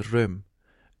went to the room,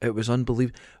 it was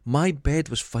unbelievable. My bed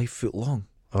was 5 foot long.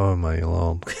 Oh my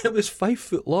Lord. It was 5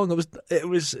 foot long.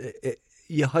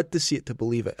 You had to see it to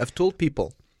believe it. I've told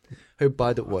people how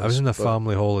bad it was. I was on a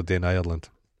family holiday in Ireland,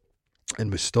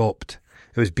 and we stopped.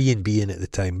 It was B&B in at the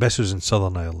time. This was in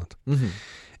Southern Ireland. Mm-hmm.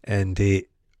 And we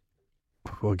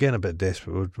were getting a bit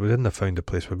desperate. We didn't have found a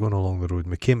place. We were going along the road,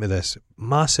 and we came to this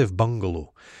massive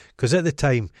bungalow. Because at the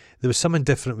time, there was something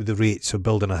different with the rates of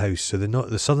building a house. So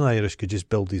the Southern Irish could just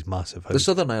build these massive houses.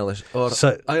 The Southern Irish, or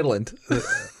Ireland.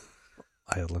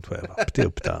 Ireland, whatever.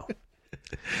 Potato.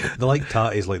 They like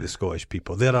tatties like the Scottish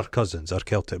people. They're our cousins, our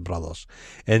Celtic brothers.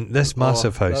 And this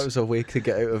massive house. That was a way to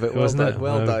get out of it. Wasn't it?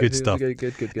 Well done. Good stuff.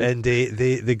 Good. And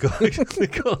they got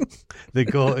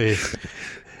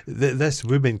this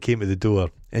woman came to the door,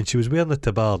 and she was wearing a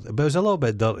tabard, but it was a little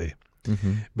bit dirty.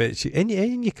 Mm-hmm. But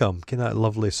in you come, kind of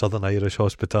lovely Southern Irish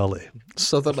hospitality.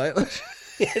 Southern Irish?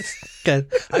 Yes. The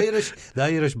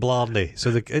Irish blarney.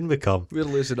 So in we come. We're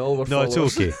losing all our followers. No,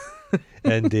 it's okay.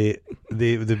 And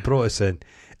they brought us in,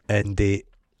 and they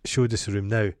showed us a room.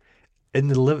 Now, in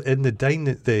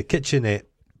the kitchenette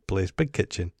place, big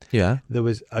kitchen. Yeah. There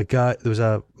was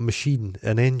a machine,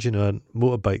 an engine, or a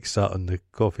motorbike sat on the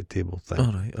coffee table thing.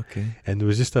 All right, okay. And there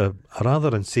was just a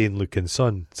rather insane looking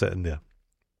son sitting there,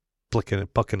 pucking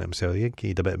at himself. I think he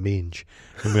had a bit of mange.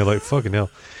 And we were like, fucking hell.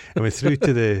 And we threw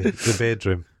to the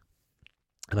bedroom,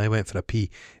 and I went for a pee,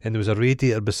 and there was a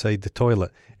radiator beside the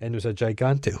toilet, and there was a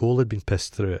gigantic hole had been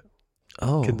pissed through it.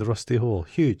 Oh. The rusty hole,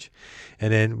 huge.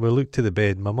 And then we looked to the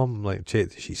bed. My mum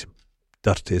checked the sheets,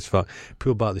 dirty as fuck,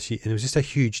 pulled back the sheet, and it was just a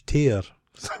huge tear.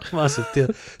 Massive tear.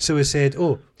 So we said,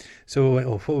 so we went,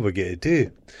 what are we going to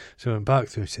do? So we went back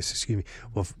through and said, excuse me,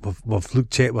 we've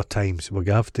checked our times. We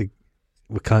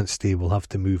can't stay, we'll have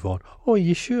to move on. Oh, are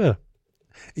you sure?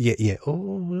 Yeah.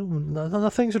 Oh,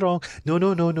 nothing's wrong. No.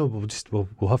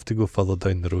 We'll have to go further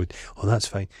down the road. Oh, that's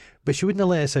fine. But she wouldn't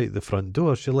let us out the front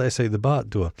door. She let us out the back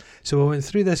door. So we went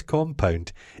through this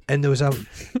compound, and there was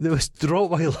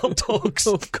Rottweiler dogs.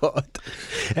 Oh God!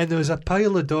 And there was a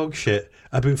pile of dog shit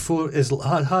about as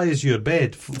high as your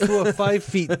bed, 4 or 5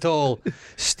 feet tall,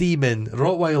 steaming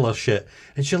Rottweiler shit.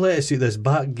 And she let us out this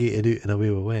back gate and out, and away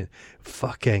we went.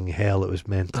 Fucking hell, it was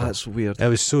mental. That's weird. It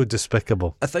was so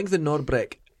despicable. I think the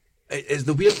Norbreck is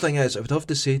the weird thing is I would have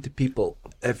to say to people,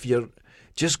 if you're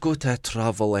just go to a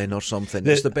Travel Inn or something.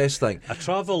 It's the best thing. A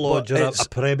Travel Lodge or a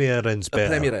Premier Inn's better. A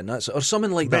Premier Inn, or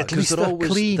something like that. Because they're always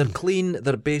clean. They're clean.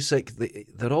 They're basic.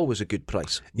 They're always a good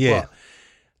price. Yeah. But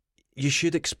you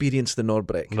should experience the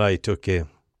Norbreck. Right. Okay.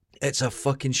 It's a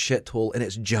fucking shithole, and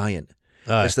it's giant.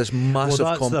 Aye. It's this massive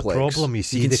that's complex. The problem, you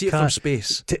see. You can see it from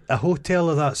space. A hotel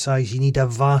of that size, you need a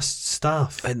vast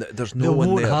staff. And there's no one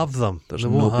there. They won't have them. There's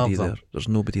nobody there. There's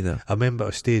nobody there. I remember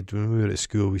when we were at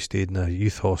school, we stayed in a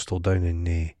youth hostel down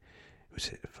in was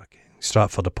it fucking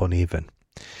Stratford upon Avon.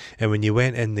 And when you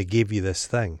went in, they gave you this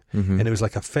thing, and it was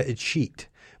like a fitted sheet,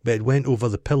 but it went over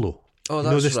the pillow. Oh, that's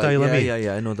you know the right. style I mean?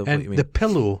 Yeah. I know what you mean. The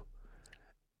pillow,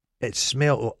 it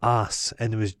smelt of ass,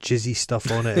 and there was jizzy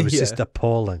stuff on it. It was just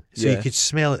appalling. So you could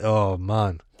smell it. Oh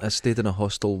man! I stayed in a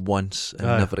hostel once and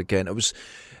never again. It was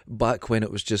back when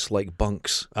it was just like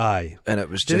bunks. Aye, and it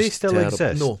was just. Do they still terrible.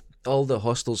 exist? No. All the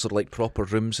hostels are like proper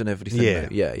rooms and everything.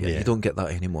 Yeah. You don't get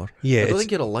that anymore. Yeah, I don't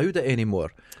think you're allowed it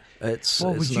anymore.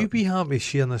 Would you be happy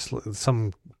sharing this with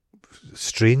some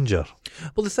stranger?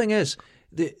 Well, the thing is,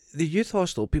 the youth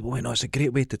hostel, people went, it's a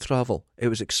great way to travel. It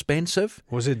was expensive.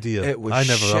 Was it dear? It was I've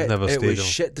never stayed. It was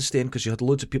shit to stay in because you had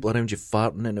loads of people around you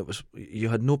farting, and you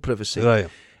had no privacy. Right.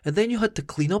 And then you had to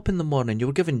clean up in the morning. You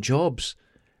were given jobs,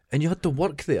 and you had to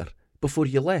work there before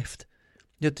you left.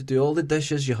 You had to do all the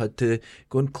dishes. You had to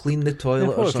go and clean the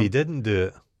toilet. What if you didn't do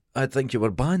it? I think you were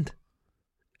banned.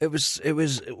 It was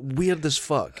weird as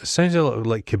fuck. It sounds a little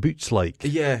like kibbutz-like.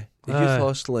 Yeah, the youth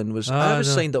hosteling was. I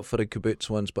was signed up for a kibbutz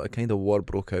once, but a kind of war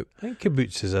broke out. I think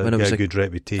kibbutz has a good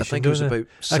reputation. I think it was about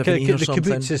 17 or something. The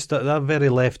kibbutz is that very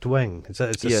left wing. It's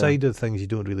a side of things you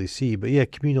don't really see. But yeah,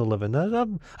 communal living.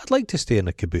 I'd like to stay in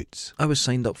a kibbutz. I was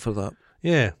signed up for that.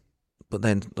 Yeah, but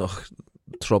then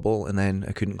trouble, and then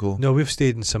I couldn't go. No, we've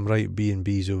stayed in some right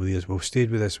B&Bs over the years. We've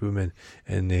stayed with this woman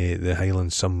in the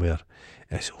Highlands somewhere.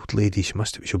 This old lady,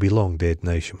 she'll be long dead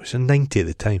now. She was 90 at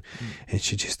the time, and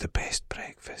she just the best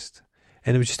breakfast.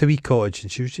 And it was just a wee cottage,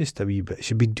 and she was just a wee bit.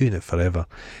 She'd been doing it forever.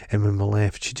 And when we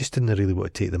left, she just didn't really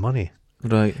want to take the money.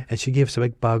 Right. And she gave us a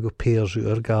big bag of pears out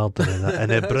of her garden,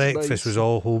 and her breakfast was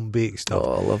all home baked stuff.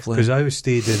 Oh, lovely. Because I was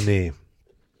stayed in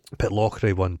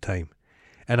Pitlochry one time.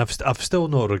 And I've still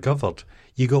not recovered.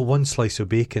 You got one slice of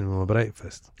bacon with my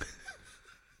breakfast.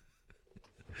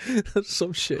 That's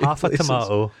some shit. Half a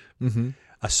tomato, mm-hmm.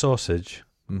 a sausage,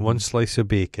 one slice of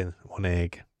bacon, one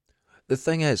egg. The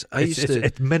thing is,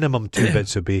 it's minimum 2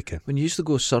 bits of bacon. When you used to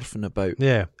go surfing about,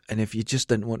 and if you just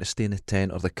didn't want to stay in the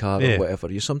tent or the car or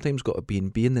whatever, you sometimes got a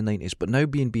B&B in the 90s. But now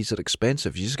B&Bs are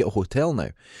expensive. You just get a hotel now.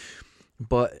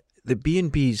 But the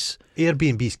B&Bs...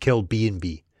 Airbnbs killed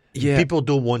B&B. Yeah. People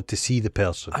don't want to see the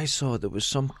person. I saw there was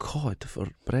some cod for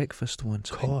breakfast once.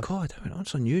 Cod? I went,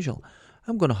 that's unusual.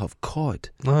 I'm going to have cod.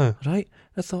 Right?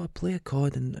 I thought, I'd play a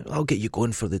cod and I'll get you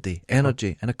going for the day.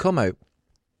 Energy. And I come out,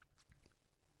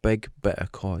 big bit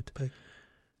of cod. Big.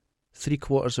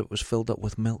 3/4 of it was filled up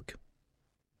with milk.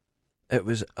 It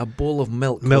was a bowl of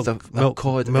milk with a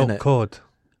cod in it. Milk cod.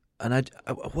 And I,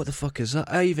 what the fuck is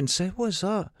that? I even said, what is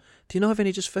that? Do you not have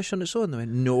any just fish on its own? They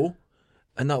went, no.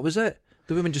 And that was it.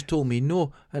 The woman just told me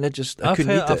no, and I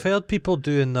couldn't eat it. I've heard people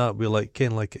doing that with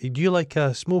do you like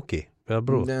a smoky?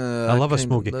 Bro, I love a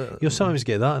smoky. You'll sometimes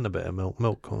get that in a bit of milk.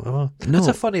 No. It's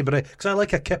a funny bread, because I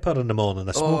like a kipper in the morning.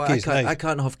 A smoky's nice. I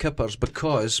can't have kippers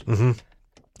because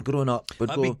growing up,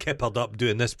 I've been kippered up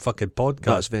doing this fucking podcast.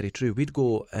 That's very true. We'd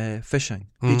go fishing,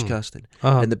 beach casting,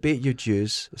 and the bait you'd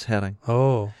use was herring.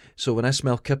 Oh. So when I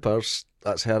smell kippers,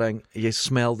 that's herring. You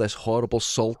smell this horrible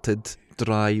salted,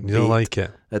 dry bait. You don't like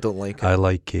it? I don't like it.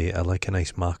 I like a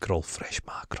nice mackerel, fresh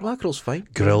mackerel. Mackerel's fine.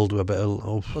 Grilled with a bit of...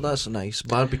 Oh, that's nice.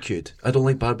 Barbecued. I don't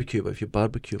like barbecue, but if you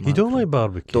barbecue mackerel... You don't like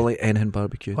barbecue? Don't like anything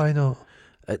barbecued. Why not?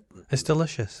 It's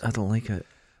delicious. I don't like it.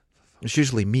 It's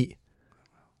usually meat.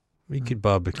 You could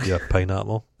barbecue a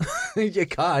pineapple. You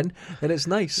can, and it's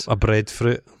nice. A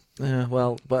breadfruit. Yeah,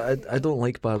 well, but I don't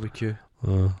like barbecue.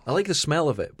 I like the smell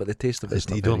of it, but the taste of it is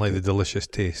not. You don't like good. the delicious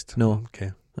taste? No.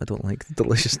 Okay. I don't like the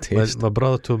delicious taste. My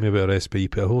brother told me about a recipe. You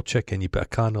put a whole chicken, you put a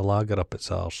can of lager up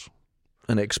its arse.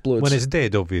 And it explodes. When it's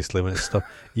dead, obviously, when it's stuff.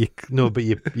 You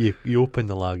open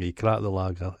the lager, you crack the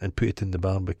lager and put it in the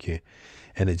barbecue,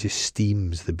 and it just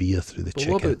steams the beer through the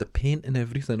chicken. What about the paint and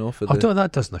everything off of it?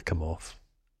 That doesn't come off.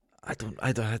 I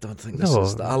don't think this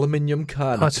is the aluminium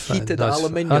can. That's fine. Heated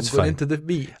aluminium going into the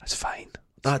meat. That's fine.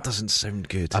 That doesn't sound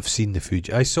good. I've seen the food.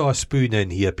 I saw a spoon in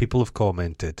here. People have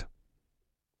commented.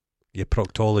 Your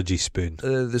proctology spoon.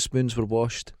 The spoons were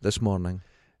washed this morning.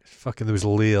 Fucking, there was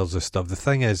layers of stuff. The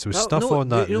thing is, there was stuff on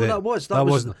that. You know what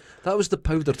that was the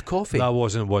powdered coffee. That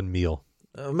wasn't one meal.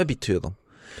 Maybe two of them.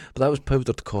 But that was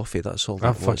powdered coffee. That's all.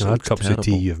 I've fucking had cups of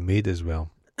tea you've made as well.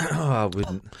 I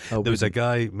wouldn't. There was a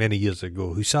guy many years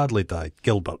ago who sadly died.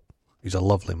 Gilbert. He's a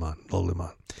lovely man.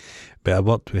 But I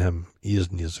worked with him years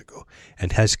and years ago,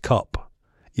 and his cup.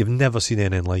 You've never seen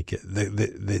anything like it.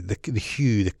 The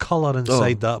hue, the colour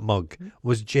inside that mug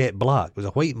was jet black. It was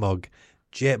a white mug,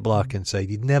 jet black inside.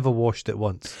 He'd never washed it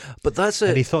once. But that's it.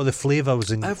 And he thought the flavour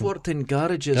was in... I've worked in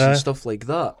garages and stuff like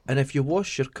that, and if you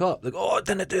wash your cup, they go, oh,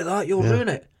 didn't do that, you'll ruin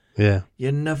it. Yeah.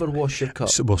 You never wash your cup.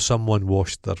 Someone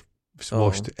washed it,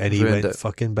 and he went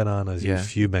fucking bananas. He was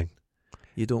fuming.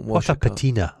 You don't wash what a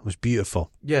patina. It was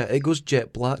beautiful. Yeah, it goes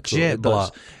jet black. Jet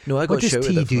black. No, I got shouted at that.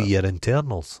 What does tea do to your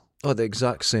internals? Oh, the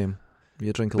exact same.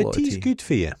 You drink a lot of tea. But tea's good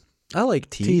for you. I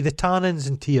like tea. The tannins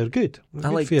in tea are good. I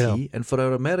like tea, and for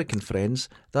our American friends,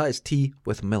 that is tea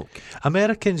with milk.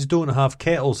 Americans don't have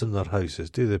kettles in their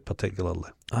houses, do they, particularly?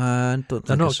 I don't think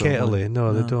they're not kettle-y.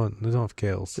 No, they don't. They don't have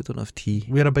kettles. They don't have tea.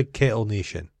 We're a big kettle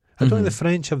nation. I don't think the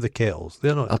French have the kettles.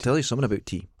 They're not. I'll tell you something about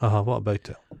tea. What about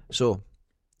it? So,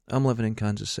 I'm living in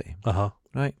Kansas City.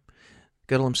 Right?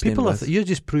 Girl I'm staying with. You're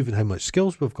just proving how much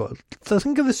skills we've got.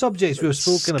 Think of the subjects we've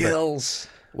spoken about. Skills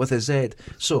with a Z.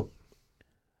 So,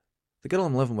 the girl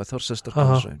I'm living with, her sister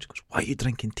comes round. She goes, why are you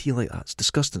drinking tea like that? It's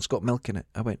disgusting. It's got milk in it.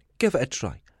 I went, give it a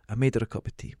try. I made her a cup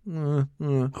of tea.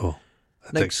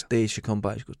 Next day she come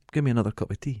back. She goes, give me another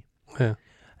cup of tea. Yeah.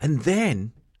 And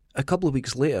then, a couple of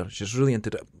weeks later, she's really into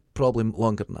it. Probably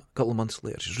longer than that. A couple of months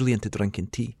later, she's really into drinking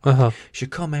tea. She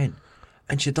come in,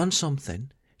 and she done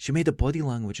something. She made a body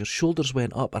language. Her shoulders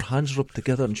went up, her hands rubbed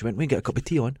together, and she went, we can get a cup of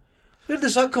tea on. Where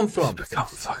does that come from?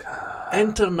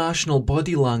 International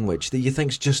body language that you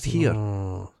think's just here.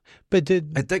 But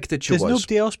addicted she was. Does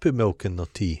nobody else put milk in their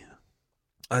tea?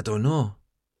 I don't know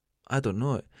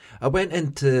it. I went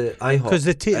into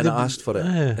IHOP and I asked for it,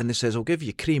 and they says, I'll give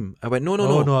you cream. I went, no.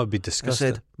 No, it'd be disgusting.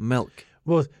 I said, milk.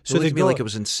 Well, so they me like it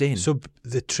was insane. So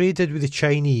they traded with the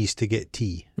Chinese to get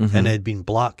tea, and it had been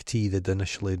black tea they'd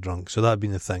initially drunk. So that had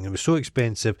been the thing. It was so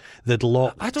expensive they'd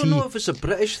locked. I don't know if it's a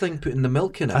British thing putting the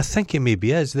milk in it. I think it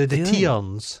maybe is. They had the tea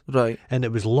urns, right? And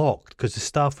it was locked because the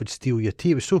staff would steal your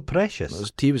tea. It was so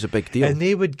precious. Tea was a big deal, and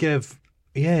they would give,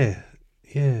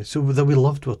 So that we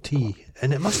loved our tea,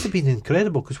 and it must have been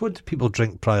incredible because what did people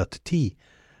drink prior to tea?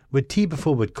 With tea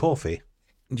before with coffee.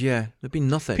 Yeah, there'd be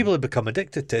nothing. People had become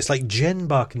addicted to it. It's like gin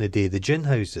back in the day, the gin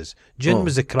houses. Gin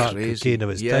was the crack cocaine of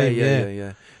its time.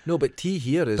 Yeah. No, but tea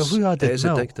here is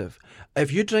addictive.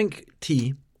 If you drink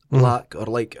tea, black, or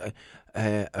like,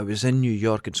 I was in New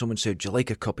York and someone said, "Do you like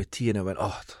a cup of tea?" And I went,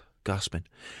 "Oh," gasping.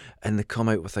 And they come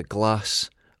out with a glass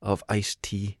of iced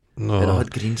tea. No, and it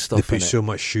had green stuff in it. They put so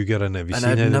much sugar in it. Have you and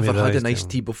seen I'd never had an iced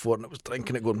tea before, and I was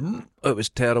drinking it going, it was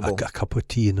terrible. A cup of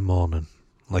tea in the morning,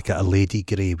 like a Lady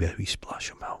Grey with a wee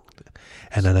splash of milk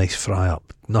and a nice fry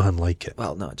up. Nothing like it.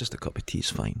 Well, no, just a cup of tea is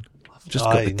fine. Just a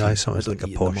cup of tea. No, something like a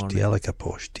posh tea. I like a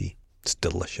posh tea. It's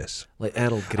delicious. Like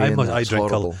Earl Grey. I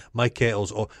drink my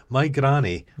kettles. My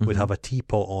granny would have a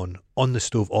teapot on the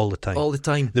stove all the time. All the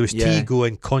time. There was tea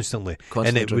going constantly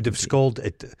and it would have scalded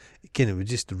it. It would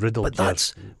just riddle. But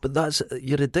that's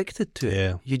you're addicted to it.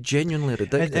 Yeah. You genuinely are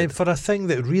addicted. And for a thing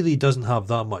that really doesn't have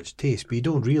that much taste, but you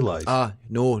don't realise.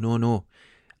 No.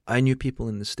 I knew people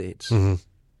in the States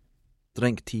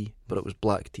drink tea, but it was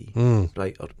black tea,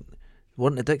 right? Or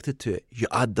weren't addicted to it. You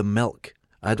add the milk.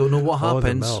 I don't know what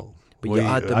happens. But you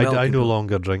add the milk. I no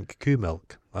longer drink coo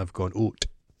milk. I've gone oat.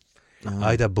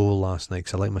 I had a bowl last night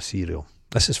because I like my cereal.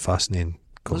 This is fascinating.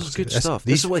 This is good stuff.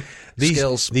 This is why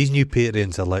Skillz. These new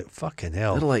patrons are like, fucking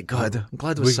hell. They're like, God, I'm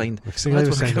glad we signed. I'm glad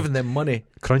we're giving them money.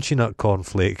 Crunchy nut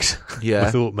cornflakes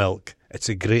with oat milk. It's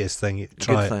the greatest thing.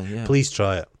 Try it. Yeah. Please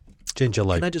try it. Change your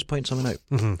life. Can I just point something out?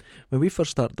 When we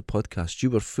first started the podcast, you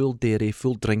were full dairy,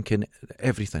 full drinking,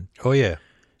 everything. Oh, yeah.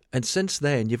 And since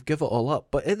then, you've given it all up.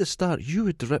 But at the start, you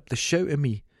would rip the shout at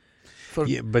me.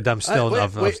 Yeah, but I'm still,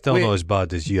 I'm still not as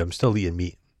bad as you. I'm still eating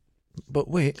meat. But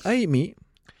wait, I eat meat.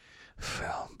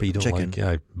 Well, but you don't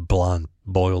like bland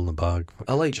boil in the bag.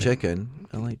 I like chicken.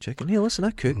 Hey, listen,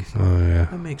 I cook. Oh, yeah.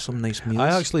 I make some nice meals.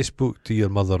 I actually spoke to your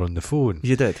mother on the phone.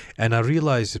 You did? And I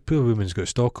realised the poor woman's got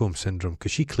Stockholm Syndrome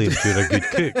because she claimed you're a good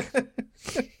cook.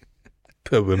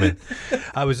 Poor woman.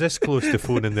 I was this close to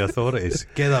phoning the authorities.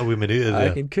 Get that woman out of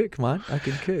there. I can cook, man. I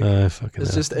can cook.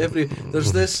 It's just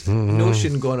there's this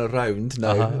notion going around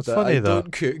now that I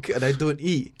don't cook and I don't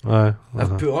eat.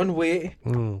 I've put on weight.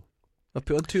 I've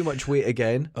put on too much weight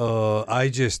again. I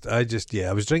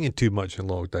was drinking too much in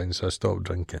lockdown, so I stopped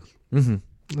drinking.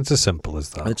 It's as simple as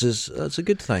that. That's a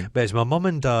good thing. But it's my mum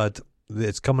and dad.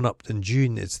 It's coming up in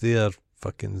June. It's their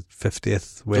fucking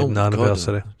 50th wedding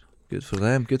anniversary. God. Good for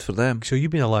them. Good for them. So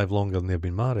you've been alive longer than they've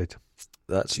been married.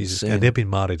 That's Jesus. insane. And they've been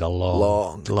married a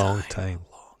long time.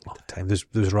 There's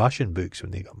ration books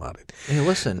when they got married. Hey,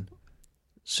 listen.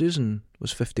 Susan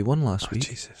was 51 last week.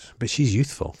 Jesus. But she's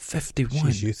youthful. 51.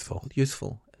 She's youthful.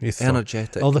 Youthful.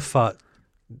 Energetic. All the fat.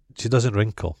 She doesn't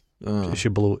wrinkle. She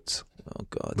bloats. Oh,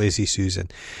 God. Lazy Susan.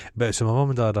 But so my mum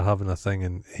and dad are having a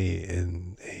thing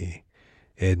in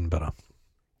Edinburgh.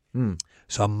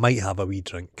 So I might have a wee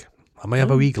drink. I might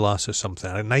have a wee glass or something.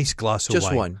 A nice glass of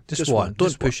wine. Just one.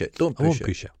 Don't push it. I won't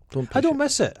push it. I don't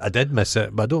miss it. I did miss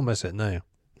it, but I don't miss it now.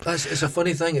 It's a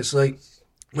funny thing. It's like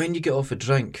when you get off a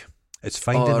drink. It's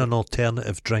finding an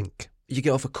alternative drink. You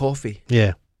get off a coffee.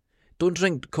 Yeah. Don't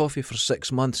drink coffee for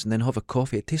 6 months and then have a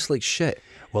coffee. It tastes like shit.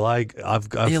 Well, I've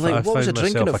found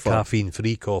myself a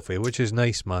caffeine-free coffee, which is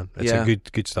nice, man. It's a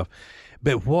good stuff.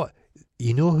 But what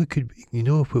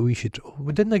what we should?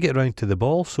 Didn't I get around to the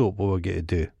ball soap? What we're going to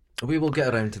do? We will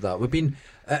get around to that. We've been.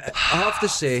 I have to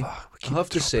say,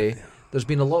 there's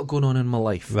been a lot going on in my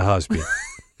life. There has been.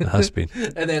 It has been.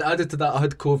 And then added to that, I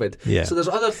had COVID. Yeah. So there's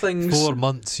other things. 4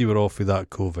 months you were off with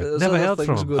that COVID. Never heard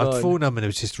from him. I'd phone him and it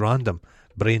was just random.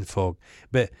 Brain fog.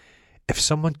 But if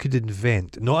someone could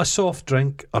invent, not a soft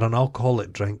drink or an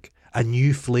alcoholic drink, a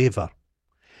new flavour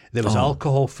that was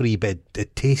alcohol-free, but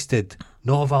it tasted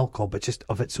not of alcohol, but just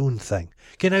of its own thing.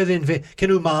 Can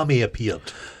umami appeared?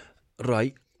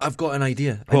 Right. I've got an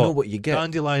idea. I know what you get.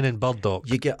 Dandelion and burdock.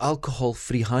 You get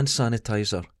alcohol-free hand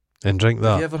sanitizer. And drink that.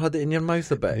 Have you ever had it in your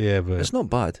mouth a bit? Yeah, but it's not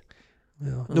bad.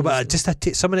 No, but just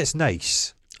something that's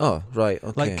nice. Oh, right,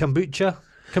 okay. Like kombucha.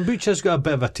 Kombucha's got a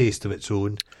bit of a taste of its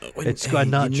own. It's got a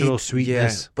natural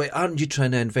sweetness. Yeah, but aren't you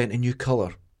trying to invent a new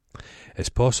colour? It's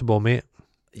possible, mate.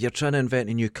 You're trying to invent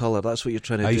a new colour. That's what you're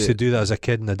trying to do. I used to do that as a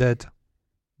kid and I did.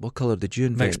 What colour did you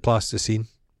invent? Mixed plasticine.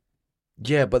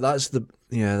 Yeah, but I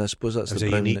suppose that's the brown. It was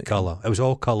a unique colour. It was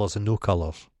all colours and no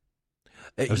colours.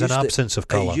 It was an absence of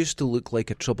colour. It used to look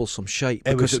like a troublesome shite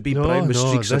because it'd be brown with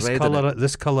streaks of red in it.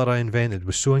 This colour I invented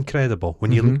was so incredible.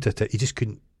 When you looked at it, you just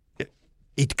couldn't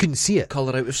see it.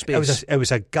 Colour out of space. It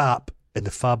was a gap in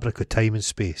the fabric of time and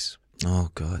space. Oh,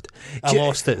 God. I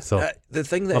lost it, though. The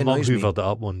thing that my mum annoys me... hoovered it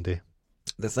up one day.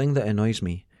 The thing that annoys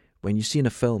me, when you see in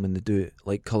a film and they do it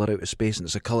like colour out of space and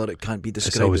it's a colour that can't be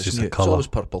described, it's always just a colour. It's always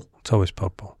purple. It's always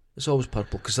purple. It's always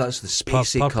purple because that's the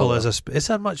spacey purple colour. Is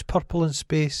there much purple in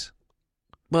space?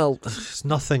 Well, it's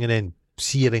nothing and then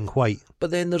searing white.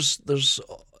 But then there's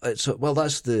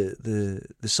that's the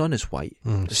sun is white.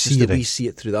 It's Searing. just that we see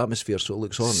it through the atmosphere, so it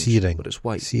looks orange. Searing. But it's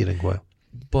white. Searing white.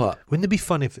 But wouldn't it be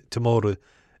funny if tomorrow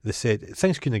they said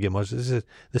things couldn't get much? The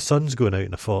sun's going out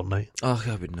in a fortnight. Oh,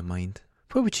 I wouldn't mind.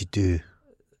 What would you do?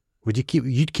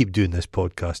 You'd keep doing this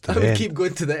podcast to I the would end. keep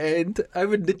going to the end. I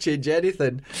wouldn't change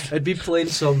anything. I'd be playing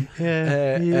some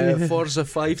Forza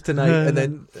 5 tonight and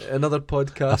then another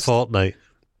podcast. A fortnight.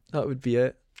 That would be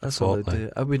it. That's all I'd do.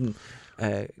 I wouldn't.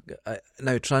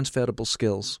 Now, transferable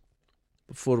skills.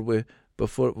 Before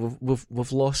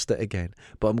we've lost it again,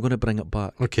 but I'm going to bring it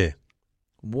back. Okay.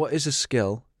 What is a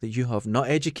skill that you have? Not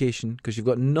education, because you've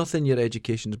got nothing your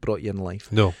education's brought you in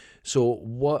life. No. So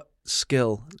what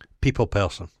skill? People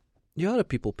person. You are a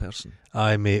people person.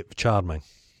 I'm charming.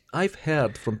 I've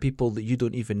heard from people that you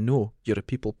don't even know you're a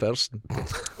people person.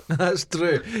 That's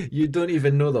true. You don't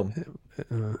even know them.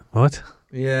 What?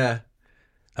 Yeah.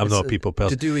 I'm not a people person.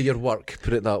 To do with your work,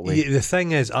 put it that way. The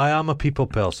thing is, I am a people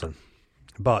person,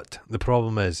 but the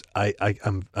problem is,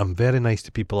 I'm very nice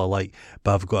to people I like,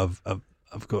 but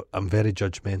I'm very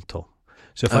judgmental.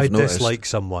 So if I dislike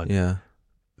someone,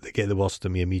 they get the worst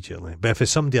of me immediately. But if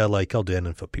it's somebody I like, I'll do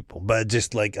anything for people. But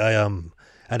just like I am,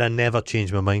 and I never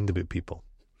change my mind about people.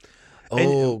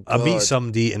 Oh, I meet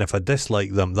somebody, and if I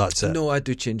dislike them, that's it. No, I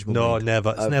do change my No, mind.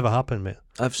 never. It's never happened, mate.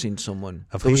 I've seen someone.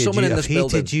 I've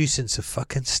hated you since the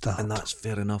fucking start. And that's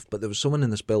fair enough. But there was someone in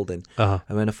this building, Uh-huh.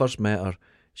 and when I first met her,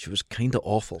 she was kind of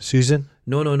awful. Susan?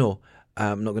 No.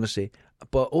 I'm not going to say.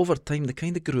 But over time, they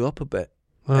kind of grew up a bit.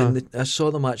 And I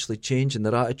saw them actually change, and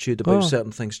their attitude about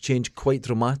certain things changed quite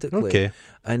dramatically. Okay.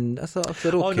 And I thought, if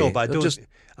they're okay, oh no, but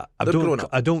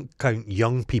I don't count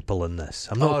young people in this.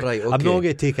 I'm not. right, okay. I'm not going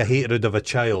to take a hatred of a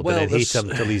child and then hate him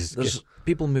till he's. There's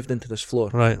people moved into this floor,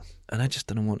 right? And I just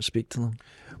didn't want to speak to them.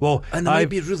 Well, and they might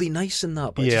be really nice in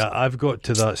that, but I've got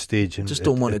to that stage and just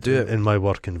don't want to do it in my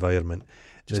work environment.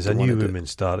 There's a new woman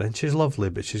starting, and she's lovely,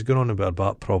 but she's going on about her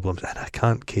back problems, and I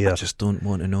can't care. I just don't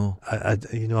want to know.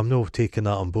 I'm not taking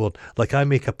that on board. Like, I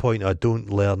make a point, I don't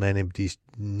learn anybody's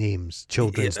names,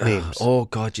 children's names. Oh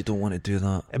God, you don't want to do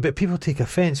that. But people take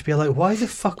offence. Be like, why the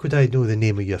fuck would I know the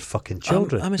name of your fucking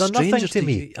children? I'm a They're stranger nothing to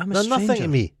me. I'm a They're stranger. nothing to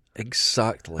me.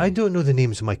 Exactly. I don't know the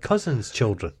names of my cousins'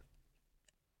 children.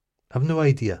 I've no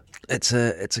idea. It's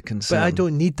a concern. But I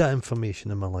don't need that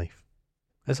information in my life.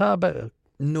 Is that a bit?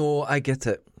 No, I get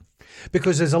it.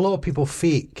 Because there's a lot of people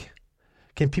fake.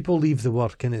 Can people leave the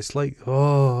work and it's like,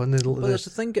 oh, and well, there's the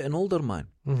thing getting older, man.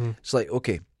 Mm-hmm. It's like,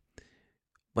 okay,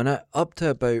 when I up to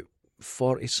about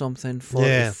 40 something,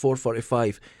 44,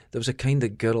 45, there was a kind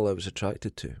of girl I was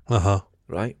attracted to.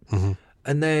 Right? Mm-hmm.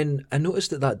 And then I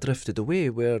noticed that drifted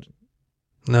away where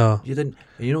no, you didn't.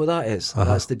 You know what that is?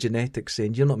 That's the genetics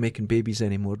saying you're not making babies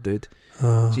anymore, dude.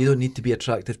 So you don't need to be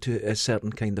attractive to a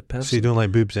certain kind of person. So you don't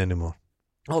like boobs anymore?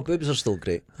 Oh, boobs are still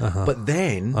great. But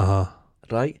then,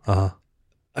 right? About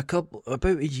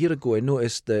a year ago, I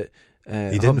noticed that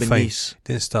you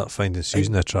didn't start finding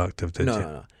Susan attractive, did you?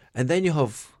 No. And then you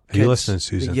have kids you listening,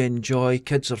 Susan? that you enjoy.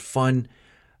 Kids are fun.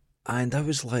 And I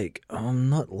was like, I'm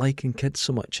not liking kids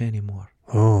so much anymore.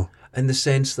 Oh. In the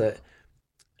sense that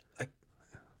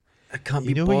I can't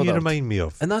be bothered. You know what you remind me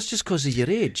of? And that's just because of your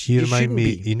age. You remind me,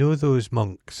 you know those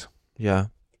monks? Yeah.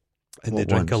 And they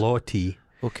drink a lot of tea.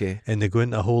 Okay. And they go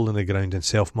into a hole in the ground and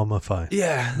self-mummify.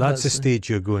 Yeah. That's the stage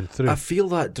you're going through. I feel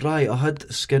that dry. I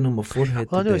had skin on my forehead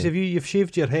today. No, if you've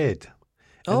shaved your head.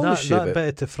 And that bit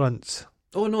at the front.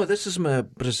 Oh no, this is my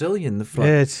Brazilian, the front.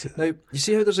 Yeah, now, you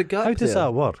see how there's a gap How does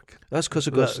that work? That's because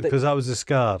I got because that was the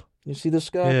scar. You see the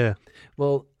scar? Yeah.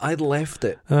 Well, I'd left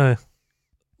it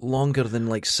longer than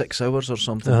like 6 hours or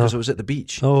something because I was at the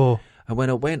beach. Oh. And when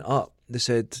I went up, they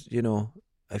said,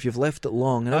 if you've left it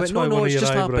long, and that's I went, no, it's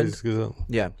just happened.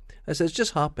 Yeah. I said, it's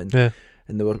just happened. Yeah.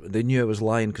 And they knew I was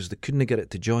lying because they couldn't get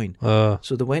it to join.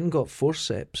 So they went and got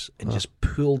forceps and just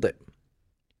pulled it.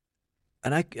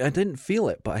 And I didn't feel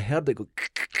it, but I heard it go.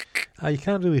 You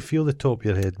can't really feel the top of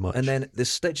your head much. And then they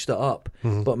stitched it up.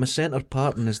 But my centre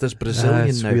parting is this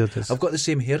Brazilian now. Weird. I've got the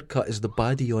same haircut as the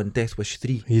baddie on Death Wish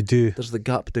 3. You do. There's the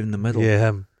gap down the middle. Yeah,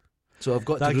 him. So I've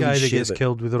got that to really guy that shave gets it.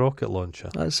 killed with a rocket launcher.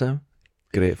 That's him.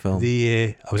 Great film. I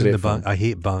was Great in the film. bank. I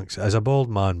hate banks. As a bald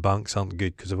man, banks aren't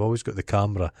good because I've always got the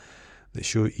camera that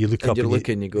show you look and up you're and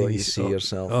looking, you see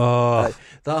yourself. Oh,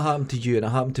 that happened to you, and it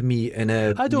happened to me in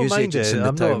a I don't news mind agents it. in the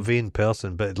I'm town. not a vain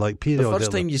person, but like The periodically,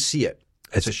 first time you see it,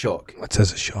 it's a shock. It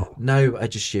is a shock. Now I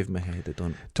just shave my head. I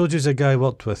don't. Told you there's a guy I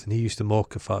worked with, and he used to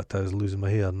mock the fact I was losing my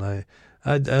hair, and I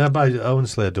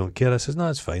honestly I don't care. I says, no,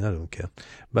 it's fine, I don't care.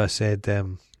 But I said,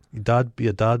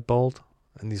 your dad bald,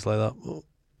 and he's like that. Oh.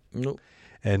 No.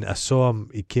 And I saw him.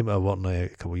 He came to a work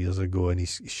night a couple of years ago, and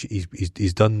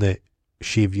he's done the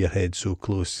shave your head so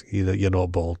close. You're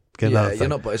not bald. Get that thing? You're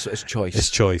not, but it's choice. It's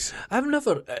choice. I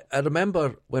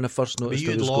remember when I first noticed.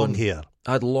 But you had long hair.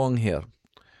 I had long hair.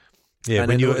 Yeah,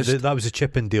 when that was a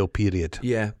Chippendale period.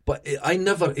 Yeah, but I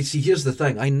never. See, here's the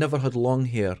thing: I never had long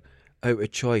hair out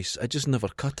of choice. I just never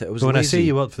cut it. It was when lazy. I say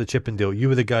you worked for the Chippendale, you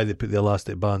were the guy that put the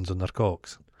elastic bands on their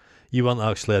cocks. You weren't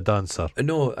actually a dancer.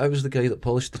 No, I was the guy that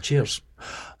polished the chairs.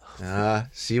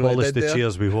 See what Polished I did the there?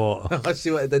 chairs with what? I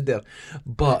see what I did there.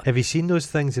 But have you seen those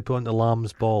things they put on the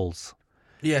lamb's balls?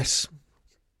 yes,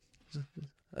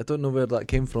 I don't know where that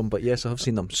came from, but yes, I have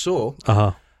seen them. So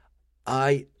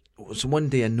so one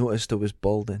day I noticed I was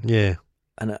balding. Yeah,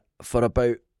 and for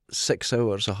about 6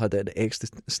 hours I had an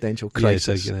existential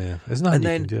crisis. Yeah, there's nothing you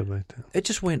can do about it. It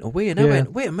just went away, and I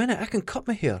went, wait a minute, I can cut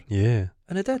my hair. Yeah.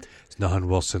 And I did. It's nothing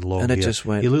worse than long hair. And it just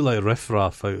went. You look like Riff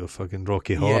Raff out of fucking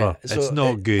Rocky Horror. So it's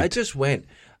not good. I just went,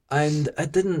 and I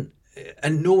didn't,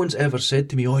 and no one's ever said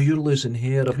to me, oh, you're losing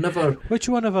hair. I've never. Which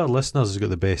one of our listeners has got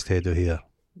the best head of hair?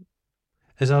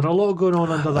 Is there a lot going on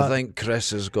under that? I think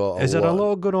Chris has got Is there a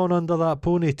lot going on under that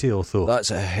ponytail, though?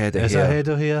 That's a head of hair. Is a head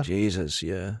of hair? Jesus,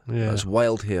 yeah. That's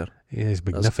wild hair. Yeah, he's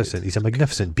magnificent. He's a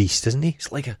magnificent beast, isn't he?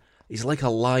 He's like a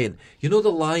lion. You know the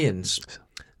lions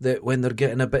that when they're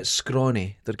getting a bit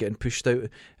scrawny, they're getting pushed out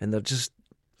and they're just...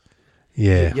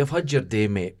 Yeah. You've had your day,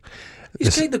 mate.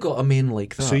 He's kind of got a mane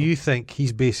like that. So you think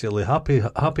he's basically happy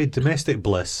domestic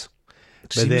bliss,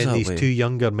 but then these two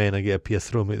younger men are going to appear,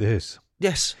 throw him out the house?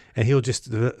 Yes. And he'll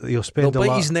spend They'll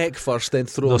bite his neck first, then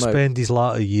throw him out. They'll spend his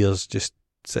latter years just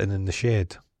sitting in the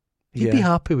shed. He'd be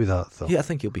happy with that, though. Yeah, I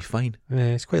think he'll be fine.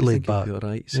 Yeah, he's quite laid back. He'll be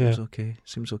all right. Seems okay.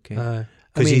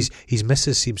 Because his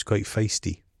missus seems quite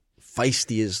feisty.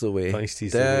 Feisty is the way.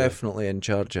 Feisty's definitely in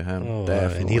charge of him. Oh,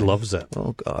 definitely. And he loves it.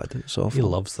 Oh, God, it's awful. He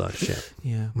loves that shit.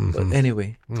 Yeah. But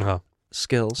anyway,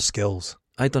 Skillz. Skillz.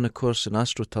 I done a course in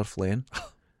AstroTurf laying,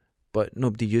 but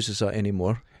nobody uses that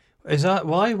anymore. Is that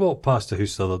why I walked past the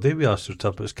house the other day with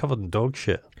AstroTurf? It was covered in dog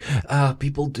shit.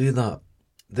 People do that.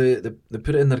 They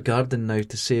put it in their garden now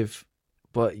to save,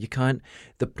 but you can't.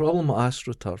 The problem with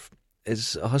AstroTurf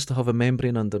is it has to have a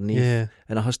membrane underneath,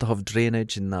 and it has to have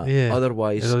drainage in that. Yeah.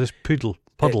 Otherwise, it'll just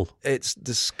puddle. It's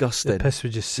disgusting. The piss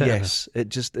would just sit in it.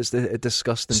 It's the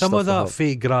disgusting. Some stuff of that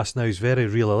fake grass now is very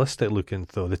realistic looking,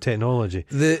 though, the technology.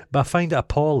 But I find it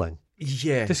appalling.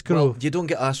 Yeah, well, you don't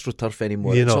get AstroTurf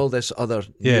anymore. It's all this other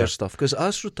newer stuff. Because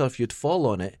AstroTurf, you'd fall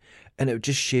on it, and it would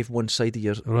just shave one side of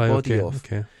your body off.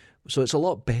 Okay. So it's a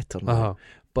lot better now.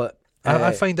 But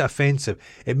I find it offensive.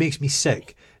 It makes me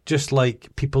sick. Just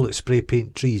like people that spray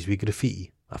paint trees with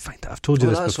graffiti. I find that. I've told you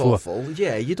this before. That's awful.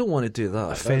 Yeah, you don't want to do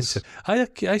that. Offensive.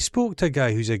 I spoke to a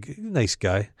guy who's a nice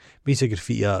guy. He's a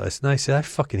graffiti artist, and I said, I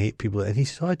fucking hate people. And he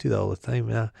said, I do that all the time.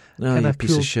 No, you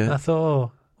piece of shit. I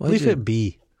thought, leave it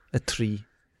be. A tree.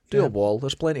 Do a wall.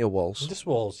 There's plenty of walls. Just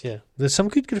walls, yeah. There's some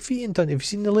good graffiti done. Have you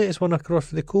seen the latest one across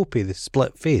the Copy, the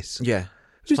split face? Yeah.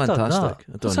 It's fantastic.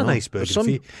 That's a nice bit of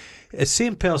graffiti. The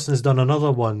same person has done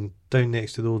another one down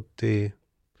next to the old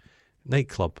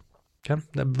nightclub.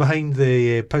 Behind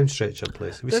the Pound Stretcher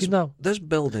place. Have you seen that? This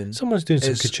building, someone's doing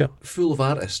some good shit. Full of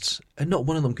artists, and not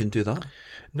one of them can do that.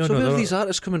 No, so where are these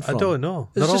artists coming from? I don't know.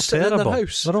 They're all just terrible. in their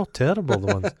house. They're all terrible.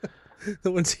 The ones.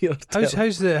 The ones here.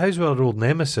 How's our old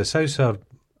nemesis? How's her?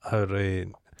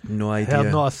 No idea.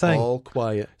 Her not a thing. All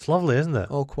quiet. It's lovely, isn't it?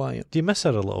 All quiet. Do you miss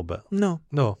her a little bit? No.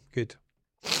 Good.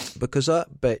 Because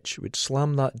that bitch would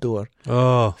slam that door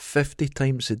 50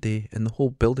 times a day, and the whole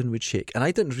building would shake. And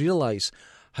I didn't realise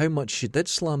how much she did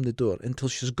slam the door until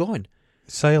she's gone.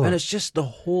 Silent. And it's just the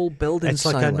whole building. It's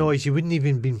silent. like a noise. You wouldn't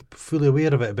even be fully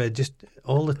aware of it, but just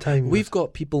all the time. We've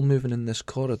got people moving in this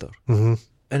corridor, and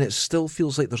it still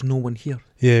feels like there's no one here.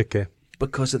 Yeah, okay.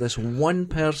 Because of this one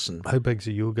person. How big's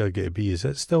the yoga going to be? Is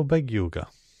it still big yoga?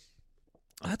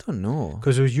 I don't know.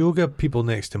 Because there was yoga people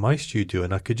next to my studio,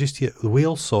 and I could just hear the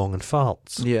whale song and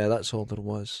farts. Yeah, that's all there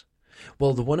was.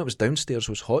 Well, the one that was downstairs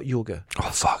was hot yoga. Oh,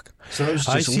 fuck. So that was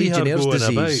just Legionnaire's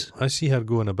disease. I see her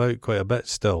going about quite a bit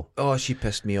still. Oh, she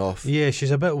pissed me off. Yeah,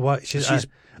 she's a bit white.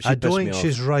 I don't think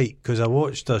she's right, because I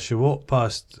watched her. She walked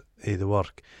past the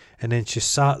work, and then she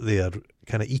sat there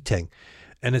kind of eating.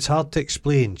 And it's hard to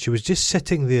explain. She was just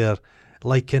sitting there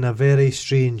like in a very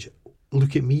strange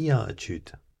look at me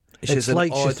attitude. It's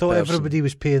like she thought everybody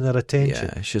was paying her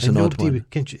attention. Yeah, she's an odd one.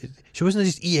 She wasn't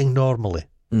just eating normally.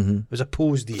 It was a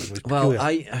posed eating. Well,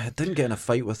 I didn't get in a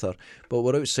fight with her, but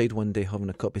we're outside one day having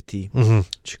a cup of tea.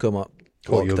 She come up,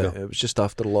 walked out. It was just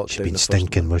after lockdown. She'd been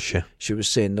stinking, was she? She was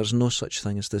saying there's no such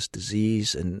thing as this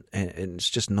disease, and it's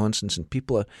just nonsense, and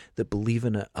people that believe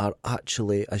in it are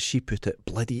actually, as she put it,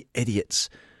 bloody idiots.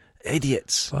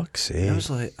 Idiots. Fuck's sake. I was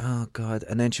like, oh, God.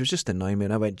 And then she was just annoying me,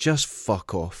 and I went, just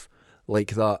fuck off.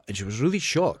 Like that. And she was really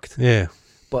shocked. Yeah.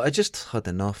 But I just had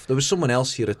enough. There was someone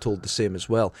else here who told the same as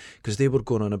well, because they were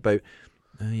going on about,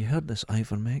 you heard this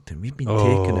ivermectin, we've been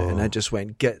taking it, and I just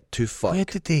went, get to fuck. Where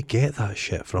did they get that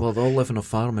shit from? Well, they all live on a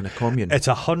farm in a commune. It's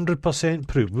 100%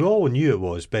 proof. We all knew it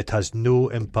was, but it has no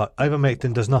impact.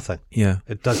 Ivermectin does nothing. Yeah.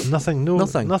 It does nothing. No,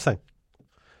 nothing.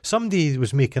 Somebody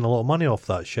was making a lot of money off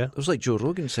that shit. It was like Joe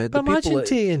Rogan said. But imagine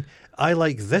taking, I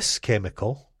like this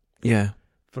chemical. Yeah.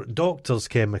 For doctor's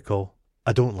chemical,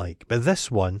 I don't like. But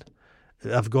this one,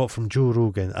 I've got from Joe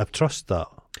Rogan. I trust that.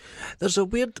 There's a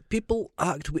weird, people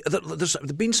act, there's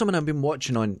been someone I've been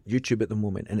watching on YouTube at the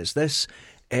moment, and it's this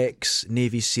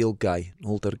ex-Navy SEAL guy,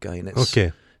 older guy, and it's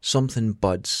something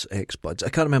Buds, ex-Buds. I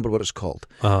can't remember what it's called.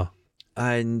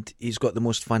 And he's got the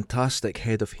most fantastic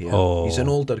head of hair. He's an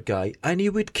older guy, and he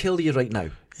would kill you right now.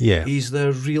 Yeah. He's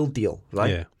the real deal, right?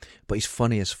 Yeah. But he's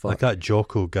funny as fuck. Like that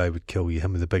Jocko guy would kill you,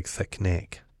 him with the big thick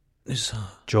neck.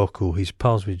 Jocko, he's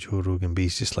pals with Joe Rogan, but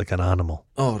he's just like an animal.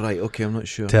 Oh, right, okay, I'm not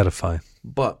sure. Terrifying.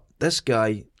 But this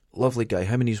guy, lovely guy,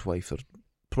 him and his wife are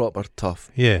proper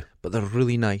tough. Yeah. But they're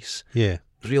really nice. Yeah.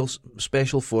 Real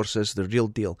special forces, the real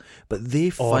deal. But they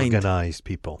find... organised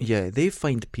people. Yeah, they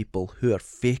find people who are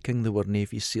faking they were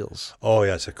Navy SEALs. Oh,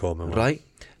 yeah, it's a common one. Right?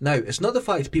 Now, it's not the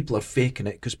fact people are faking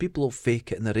it, because people will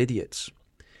fake it and they're idiots.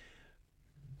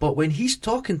 But when he's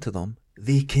talking to them,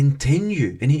 they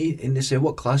continue, and they say,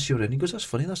 what class you're in? He goes, that's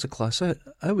funny, that's the class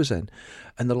I was in.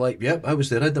 And they're like, yep, I was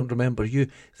there, I don't remember you.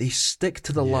 They stick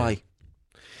to the lie.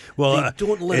 Well, they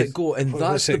don't let it go, and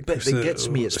that's the bit that gets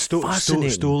me. It's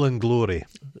fascinating. Stolen glory.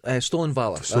 Stolen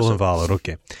valor. Stolen valor,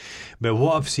 okay. But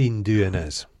what I've seen doing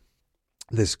is,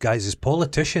 there's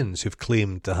politicians who've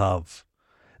claimed to have,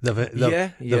 they've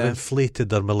inflated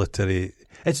their military.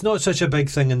 It's not such a big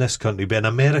thing in this country, but in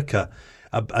America,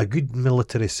 a good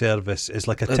military service is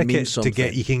like a ticket to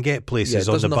get. You can get places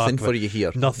on the back. Nothing for you here.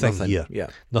 Nothing here. Yeah.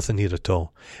 Nothing here at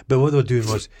all. But what they were doing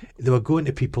was they were going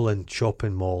to people in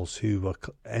shopping malls who were,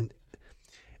 and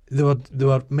they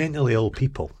were mentally ill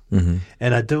people, and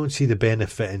I don't see the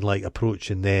benefit in like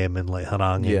approaching them and like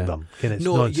haranguing them.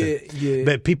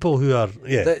 But people who are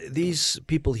these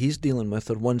people he's dealing with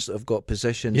are ones that have got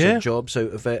positions and jobs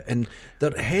out of it, and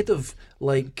they're head of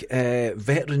like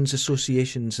veterans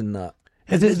associations and that.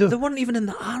 They weren't even in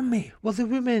the army. Well, the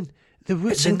women,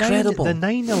 it's incredible. The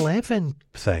 9/11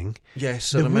 thing.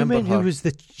 Yes, I remember her. Who was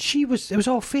it was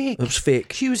all fake. It was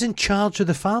fake. She was in charge of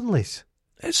the families.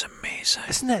 It's amazing,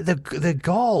 isn't it? The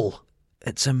gall.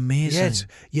 It's amazing. Yes,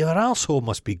 your arsehole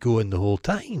must be going the whole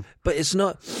time. But it's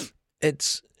not.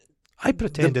 It's. I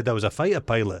pretended I was a fighter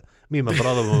pilot. Me and my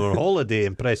brother were on holiday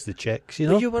and pressed the checks, you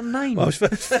know. But you were 9. Well,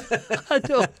 I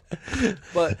don't.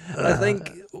 But I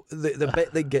think the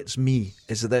bit that gets me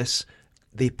is this: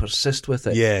 they persist with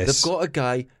it. Yes. They've got a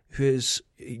guy who used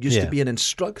to be an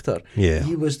instructor. Yeah.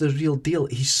 He was the real deal.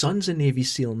 His son's a Navy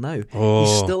SEAL now. Oh.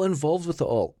 He's still involved with it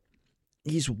all.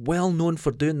 He's well known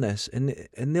for doing this, and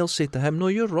they'll say to him, "No,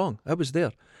 you're wrong. I was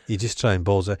there." You just try and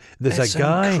balls it. It's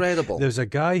incredible. There's a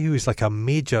guy who was like a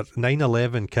major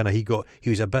 9/11 kind of. He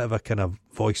was a bit of a kind of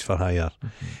voice for hire.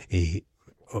 He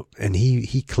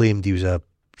claimed he was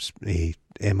he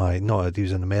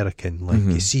was an American, like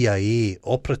a CIA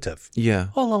operative. Yeah,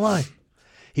 all a lie.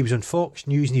 He was on Fox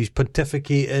News and he was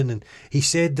pontificating and he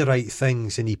said the right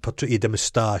things and he had a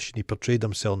moustache and he portrayed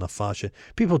himself in a fashion.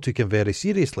 People took him very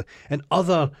seriously, and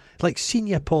other like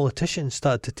senior politicians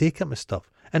started to take him and stuff.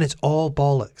 And it's all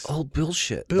bollocks. All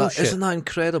bullshit. Bullshit. Isn't that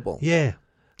incredible? Yeah.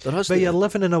 You're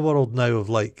living in a world now of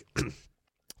like,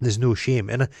 there's no shame.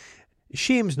 And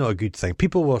shame's not a good thing.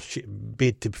 People were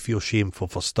made to feel shameful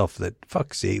for stuff that,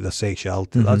 fuck's sake, their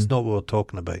sexuality. That's not what we're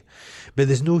talking about. But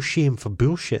there's no shame for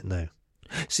bullshit now.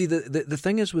 See, the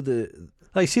thing is with the...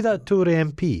 Like, see that Tory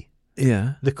MP?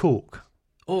 Yeah. The Coke?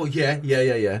 Oh,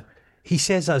 yeah. He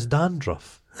says that's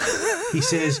dandruff. He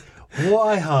says, what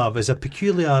I have is a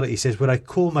peculiarity, he says, where I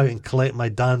comb out and collect my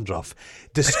dandruff.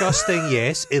 Disgusting,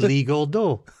 yes. Illegal,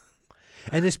 no.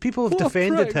 And as people have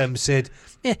defended him, said,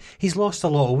 yeah, he's lost a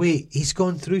lot of weight. He's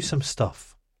gone through some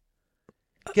stuff.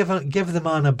 Give the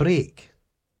man a break.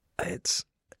 It's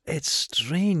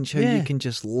strange how you can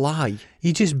just lie.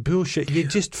 You just bullshit. You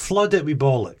just flood it with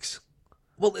bollocks.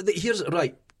 Well, here's...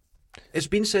 Right. It's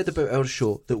been said about our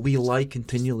show that we lie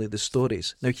continually, the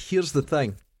stories. Now, here's the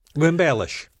thing. We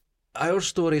embellish. Our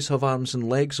stories have arms and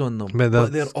legs on them,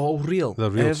 but they're all real. They're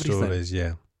real stories,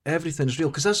 yeah. Everything's real,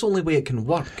 because that's the only way it can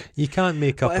work. You can't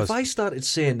make up... But if I started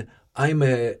saying, I'm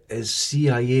a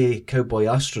CIA cowboy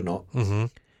astronaut...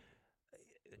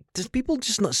 Does people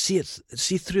just not see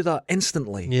through that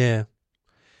instantly? Yeah.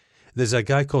 There's a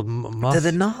guy called Did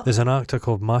they not? There's an actor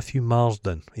called Matthew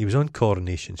Marsden. He was on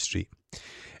Coronation Street,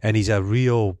 and he's a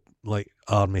real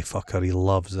army fucker. He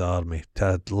loves the army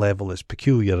to a level that's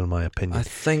peculiar in my opinion. I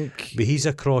think, but he's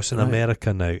across in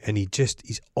America now, and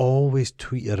he's always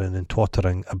tweetering and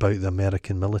twittering about the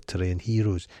American military and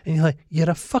heroes. And you're like, you're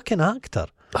a fucking actor.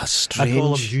 That's strange. I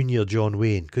call him Junior John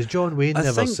Wayne because John Wayne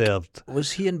never served.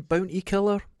 Was he in Bounty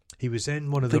Killer? He was in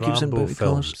one of the Rambo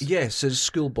films. Yes, as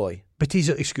schoolboy. But he's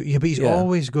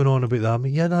always going on about the army.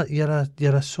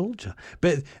 You're a soldier.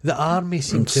 But the army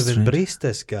seems to have embraced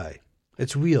this guy.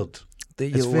 It's weird.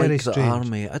 It's very strange. The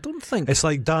army. I don't think it's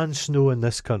like Dan Snow in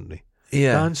this country.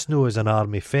 Yeah, Dan Snow is an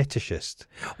army fetishist.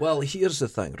 Well, here's the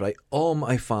thing, right? All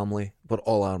my family were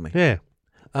all army. Yeah,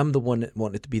 I'm the one that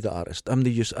wanted to be the artist. I'm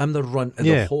the runt of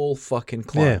the whole fucking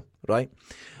clan, right?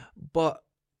 But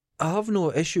I have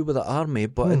no issue with the army,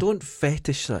 but I don't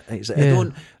fetish that.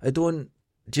 I don't.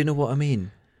 Do you know what I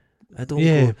mean? I don't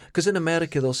go because in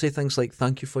America they'll say things like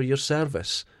 "Thank you for your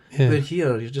service." Yeah. But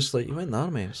here, you're just like, you went in the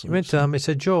army. You went to the army, it's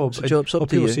a job. It's up to you.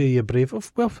 People say you're brave.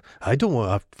 Well, I don't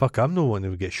want to, I'm no one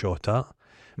who would get shot at.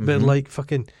 But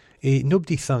fucking,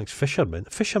 nobody thanks fishermen.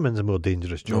 Fishermen's a more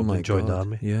dangerous job than joining the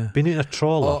army. Yeah. Being in a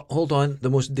trawler. Oh, hold on. The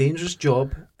most dangerous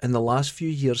job in the last few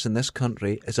years in this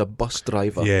country is a bus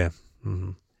driver. Yeah.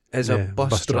 Mm-hmm. Is a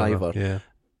bus driver. Yeah.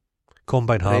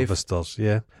 Combine harvesters,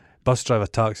 yeah. Bus driver,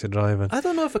 taxi driving. I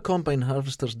don't know if a combine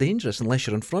harvester's dangerous unless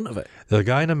you're in front of it. There's a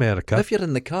guy in America. If you're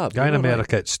in the cab. Guy in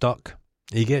America, it's stuck.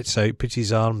 He gets out, puts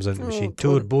his arms in the machine,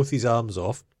 tore both his arms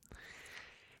off.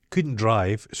 Couldn't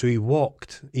drive, so he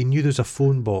walked. He knew there's a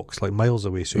phone box miles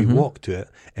away, so he walked to it.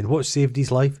 And what saved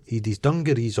his life? He had his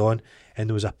dungarees on,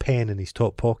 and there was a pen in his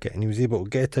top pocket, and he was able to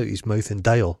get it out his mouth and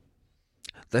dial.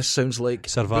 This sounds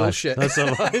like bullshit.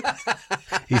 Survived.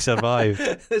 He survived.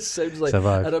 This sounds like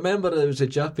survived. I remember there was a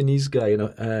Japanese guy,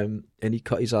 and he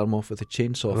cut his arm off with a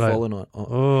chainsaw falling on.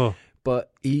 Oh,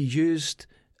 but he used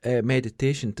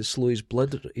meditation to slow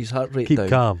his heart rate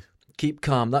down. Keep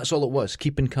calm. That's all it was.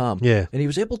 Keeping calm. Yeah. And he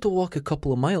was able to walk a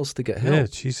couple of miles to get help. Yeah,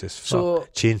 Jesus. So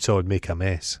chainsaw would make a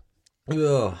mess.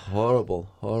 Oh,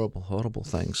 horrible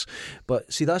things.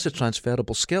 But see, that's a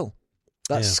transferable skill.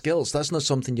 That's skills. That's not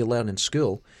something you learn in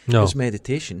school. No. It's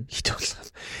meditation.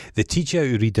 They teach you how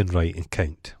to read and write and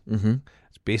count. Mm-hmm.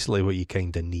 It's basically what you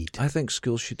kind of need. I think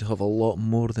schools should have a lot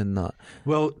more than that.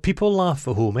 Well, people laugh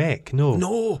at home ec.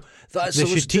 No, that's they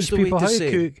should teach people how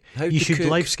to cook. You should cook.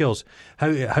 Life skills.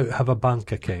 How have a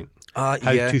bank account. How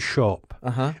to shop.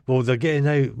 Well, they're getting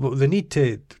out. Well, they need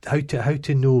to how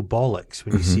to know bollocks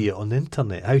when you see it on the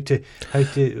internet. How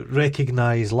to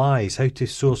recognise lies. How to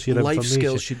source your life information.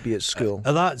 Skills should be at school.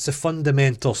 That's the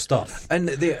fundamental stuff. And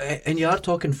you are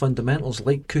talking fundamentals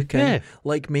like cooking,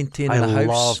 like maintaining a house. I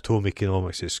loved home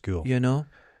economics at school. You know,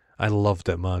 I loved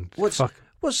it, man.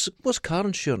 What's car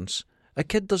insurance? A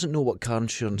kid doesn't know what car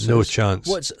insurance is. No chance.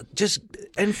 What's just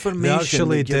information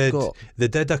They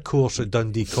did a course at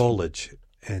Dundee College,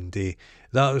 and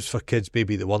that was for kids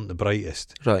maybe that weren't the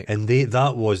brightest. Right. And there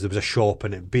was a shop,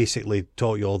 and it basically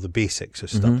taught you all the basics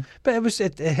of stuff. But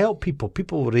it helped people.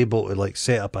 People were able to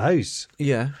set up a house.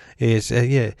 Yeah.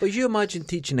 Yeah. But you imagine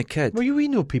teaching a kid. Well, we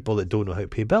know people that don't know how to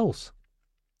pay bills.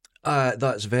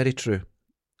 That's very true.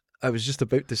 I was just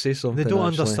about to say something. They don't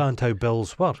understand how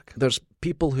bills work. There's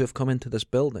people who have come into this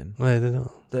building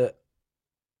that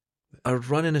are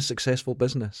running a successful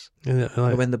business.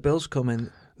 And when the bills come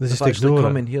in, they've actually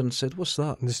come in here and said, "What's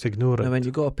that?" Just ignore it. And when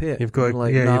you got to pay it, you've got I'm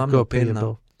got not to pay paying your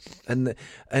bill. And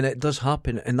it does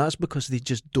happen, and that's because they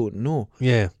just don't know.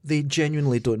 Yeah, they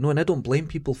genuinely don't know, and I don't blame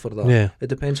people for that. Yeah, it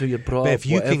depends how you're brought but up.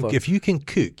 If you can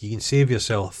cook, you can save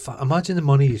yourself. Imagine the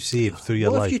money you save through your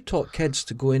life. What if you taught kids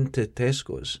to go into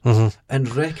Tesco's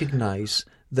and recognise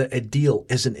that a deal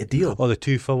isn't a deal? Or the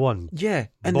 2 for 1. Yeah,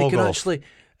 and they can actually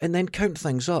and then count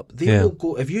things up. They will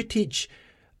go if you teach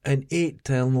an 8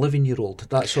 to 11-year-old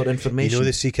that sort of information. You know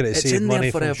the secret is save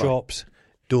money from shops.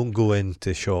 Don't go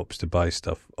into shops to buy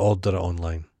stuff. Order it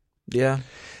online. Yeah.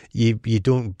 You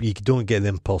don't get the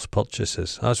impulse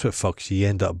purchases. That's what fucks you. You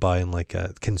end up buying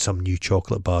some new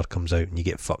chocolate bar comes out and you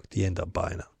get fucked. You end up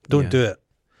buying it. Don't do it.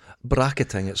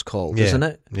 Bracketing, it's called, isn't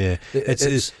it? Yeah.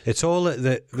 It's all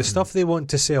the stuff they want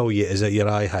to sell you is at your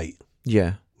eye height.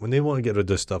 Yeah. When they want to get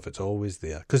rid of stuff, it's always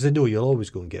there because they know you'll always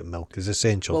go and get milk. It's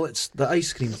essential. Well, it's the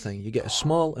ice cream thing. You get a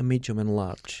small, a medium, and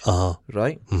large.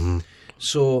 Right. Mm-hmm.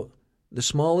 So the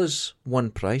small is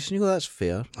one price, and you go, that's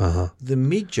fair. The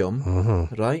medium,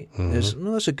 right, is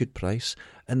that's a good price,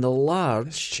 and the large,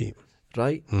 it's cheap,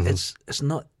 right? It's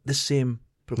not the same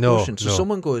proportion. So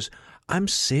someone goes, I'm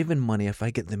saving money if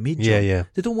I get the medium. Yeah, yeah.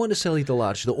 They don't want to sell you the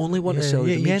large. They only want to sell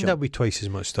you the medium. You end up with twice as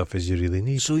much stuff as you really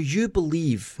need. So you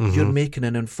believe you're making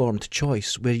an informed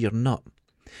choice where you're not.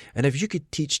 And if you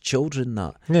could teach children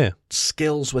that,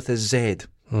 Skillz with a Z,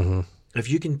 if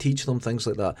you can teach them things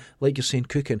like that, like you're saying,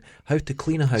 cooking, how to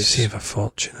clean a house, save a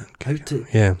fortune, how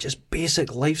to just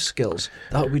basic life skills,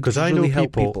 that would really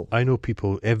help people. I know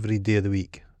people every day of the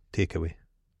week takeaway.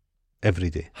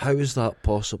 Every day. How is that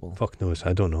possible? Fuck knows,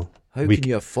 I don't know. How can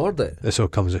you afford it? This all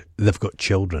comes out. They've got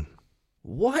children.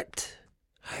 What?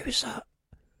 How is that?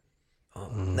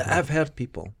 I've heard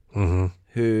people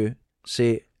who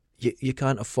say you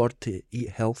can't afford to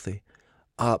eat healthy.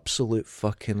 Absolute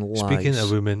fucking lies. Speaking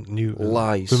of women,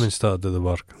 lies. Women started at the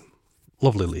work.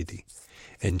 Lovely lady.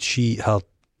 And her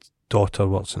daughter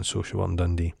works in social work in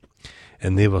Dundee.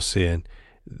 And they were saying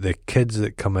the kids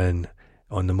that come in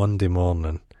on the Monday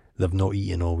morning, they've not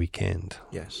eaten all weekend.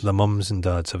 Yes. The mums and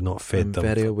dads have not fed them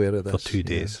very aware of this, for 2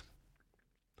 days.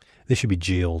 They should be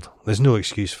jailed. There's no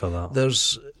excuse for that.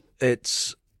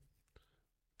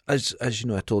 As you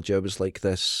know, I told you I was like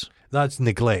this. That's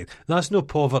neglect. That's no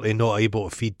poverty not able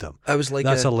to feed them. I was like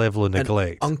that's a level of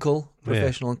neglect.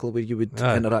 Professional uncle, where you would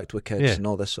interact with kids and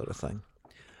all this sort of thing.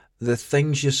 The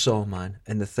things you saw, man,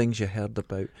 and the things you heard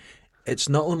about, it's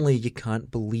not only you can't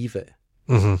believe it,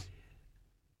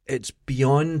 it's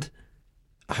beyond.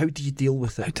 How do you deal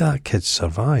with it? How do that kids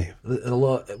survive? A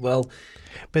lot. Well,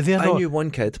 but I knew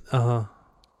one kid.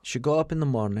 She got up in the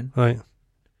morning, right,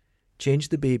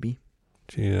 changed the baby,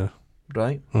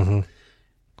 right,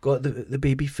 got the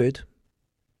baby food,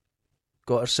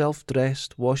 got herself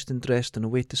dressed, washed and dressed, and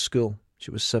away to school. She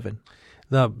was 7.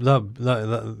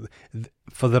 That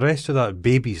for the rest of that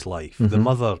baby's life, the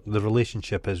mother, the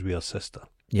relationship is with her sister.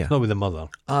 Yeah, not with the mother.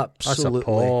 Absolutely. That's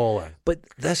appalling. But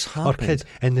this happened. Our kids,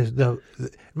 and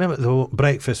remember the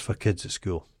breakfast for kids at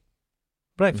school.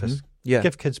 Breakfast. Yeah.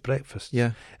 Give kids breakfast.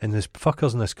 Yeah. And there's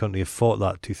fuckers in this country have fought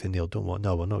that tooth and nail.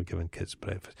 No, we're not giving kids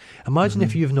breakfast. Imagine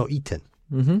if you've not eaten.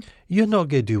 You're not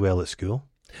going to do well at school.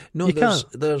 No,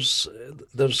 there's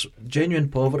genuine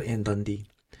poverty in Dundee.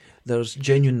 There's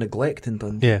genuine neglect in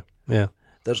Dundee. Yeah.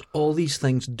 There's all these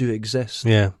things do exist.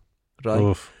 Yeah. Right.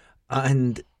 Oof.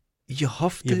 And you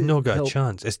have to. You've not got a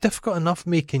chance. It's difficult enough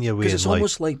making your way in life. Because it's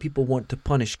almost like people want to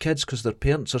punish kids because their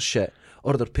parents are shit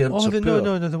or their parents are poor.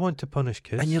 No, they want to punish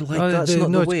kids. And you're like, that's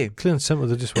not the way. Clear and simple,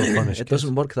 they just want to punish kids. It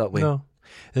doesn't work that way. No.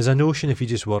 There's a notion if you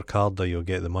just work harder, you'll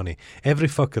get the money. Every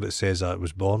fucker that says that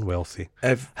was born wealthy.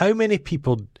 How many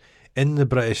people in the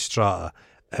British strata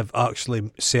have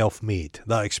actually self-made,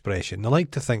 that expression? I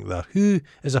like to think that. Who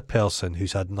is a person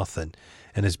who's had nothing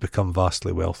and has become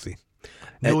vastly wealthy?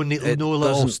 No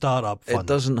little start-up fund. It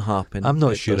doesn't happen. I'm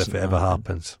not sure if it ever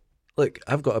happens. Look,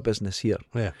 I've got a business here.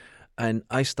 Yeah. And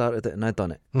I started it and I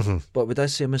done it. But would I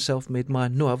say I'm a self-made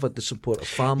man? No, I've had the support of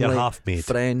family, you're half-made.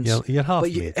 Friends. You're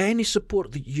half-made. But any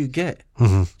support that you get,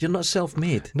 you're not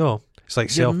self-made. No, it's like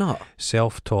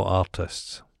self-taught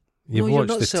artists. You've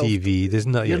watched the TV. There's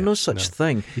not. You're no such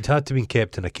thing. You'd had to be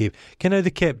kept in a cave. Kind of how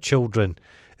they kept children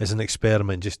as an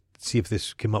experiment, just see if they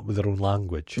came up with their own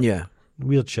language. Yeah.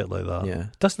 Weird shit like that. Yeah.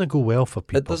 Doesn't go well for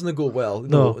people. It doesn't go well.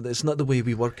 No, it's not the way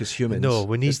we work as humans.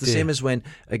 No, it's the same as when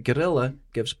a gorilla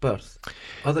gives birth.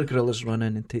 Other gorillas run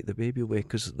in and take the baby away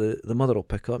because the mother will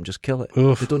pick up and just kill it.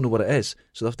 Oof. They don't know what it is,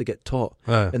 so they have to get taught.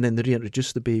 And then they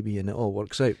reintroduce the baby and it all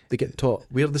works out. They get taught.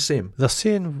 We're the same. They're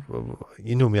saying,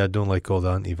 you know me, I don't like all the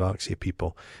anti-vaxxy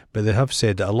people, but they have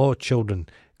said that a lot of children,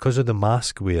 because of the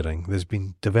mask wearing, there's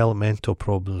been developmental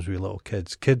problems with little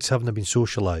kids. Kids haven't been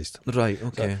socialised. Right,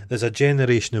 okay. There's a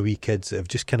generation of wee kids that have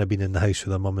just kind of been in the house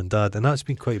with their mum and dad, and that's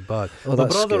been quite bad. Oh, my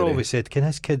brother scary. always said,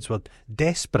 his kids were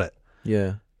desperate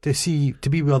to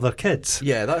be with other kids.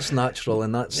 Yeah, that's natural,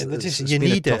 and you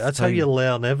need it. That's how you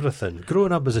learn everything.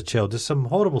 Growing up as a child, there's some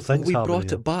horrible things happening. We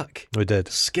brought it back. We did.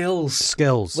 Skills.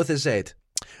 With a Z.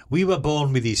 We were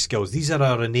born with these skills. These are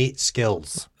our innate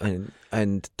skills. And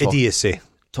idiocy.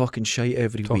 Talking shite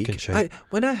every week. Shite.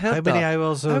 When I heard how many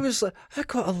hours I was like, I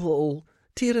got a little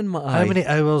tear in my eye. How many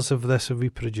hours of this have we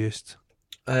produced?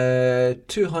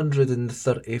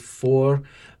 234.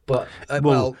 But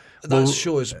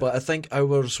shows. But I think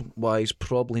hours wise,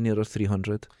 probably nearer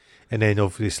 300. And then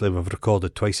obviously we've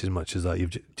recorded twice as much as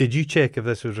that. Did you check if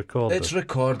this was recorded? It's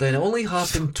recording. It only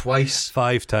happened twice.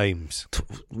 5 times.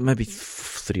 Maybe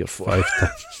 3 or 4. 5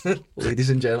 times. Ladies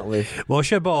and gentlemen.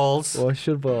 Wash your balls. Wash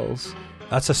your balls.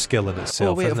 That's a skill in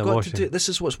itself. Oh wait, I've got to do it. This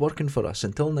is what's working for us.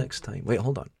 Until next time. Wait,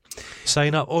 hold on.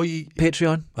 Sign up.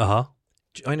 Patreon.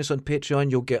 join us on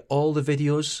Patreon. You'll get all the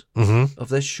videos of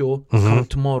this show coming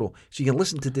tomorrow. So you can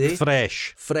listen today.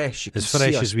 Fresh. You can as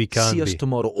fresh as we can see us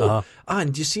tomorrow. Oh,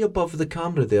 and you see above the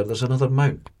camera there's another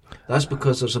mount. That's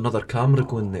because there's another camera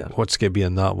going there. What's going to be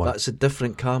in that one? That's a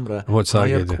different camera. What's that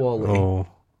higher do? quality. Oh.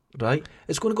 Right?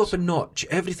 It's going to go up a notch.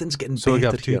 Everything's getting better. So we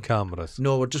have two here. cameras?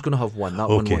 No, we're just going to have one. That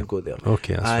one won't go there.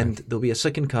 Okay, that's and fine. there'll be a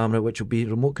second camera which will be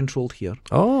remote controlled here.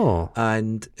 Oh.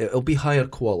 And it'll be higher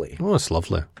quality. Oh, that's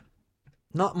lovely.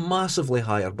 Not massively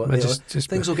higher, but just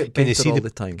things will get better all the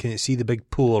time. Can you see the big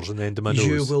pores on the end of my nose?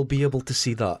 You will be able to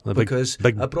see that because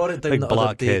I brought it down the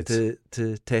other day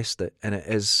to test it, and it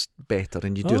is better.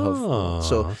 And you do have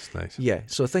so that's nice. Yeah,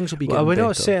 so things will be getting better. Are we better.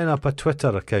 not setting up a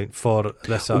Twitter account for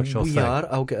this actual thing? We are.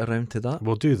 I'll get around to that.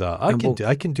 We'll do that. I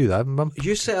can do that.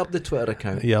 You set up the Twitter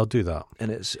account. Yeah, I'll do that.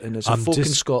 And it's a folk in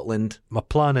Scotland. My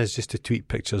plan is just to tweet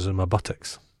pictures of my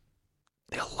buttocks.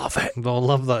 They'll love it. They'll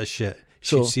love that shit. You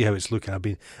should see how it's looking.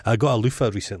 I got a loofah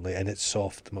recently and it's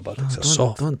soft. My buttocks are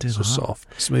soft. Don't do so that.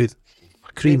 soft, smooth,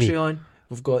 creamy. Patreon.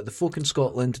 We've got the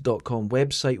folkinscotland.com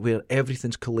website where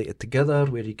everything's collated together,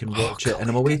 where you can watch it. And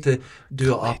I'm away to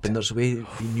do it up, and there's a way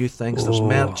new things. There's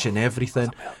merch and everything.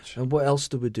 And what else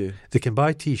do we do? They can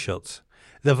buy T-shirts.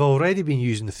 They've already been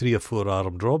using 3 or 4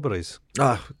 armed robberies.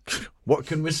 What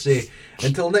can we say?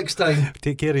 Until next time.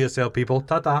 Take care of yourself, people.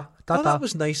 Ta-ta. Ta-ta. Oh, that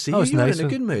was nice of you. You were in a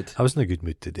good mood. I was in a good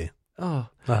mood today. Oh,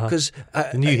 because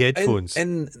new headphones.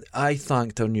 And I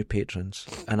thanked our new patrons,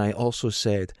 and I also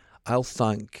said I'll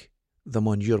thank them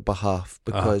on your behalf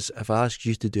because if I ask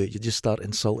you to do it, you just start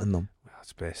insulting them.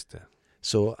 That's best.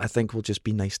 So I think we'll just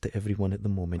be nice to everyone at the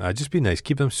moment. Just be nice.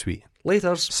 Keep them sweet.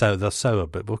 Laters. They're sour,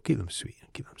 but we'll keep them sweet.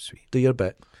 Do your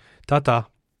bit. Ta-ta.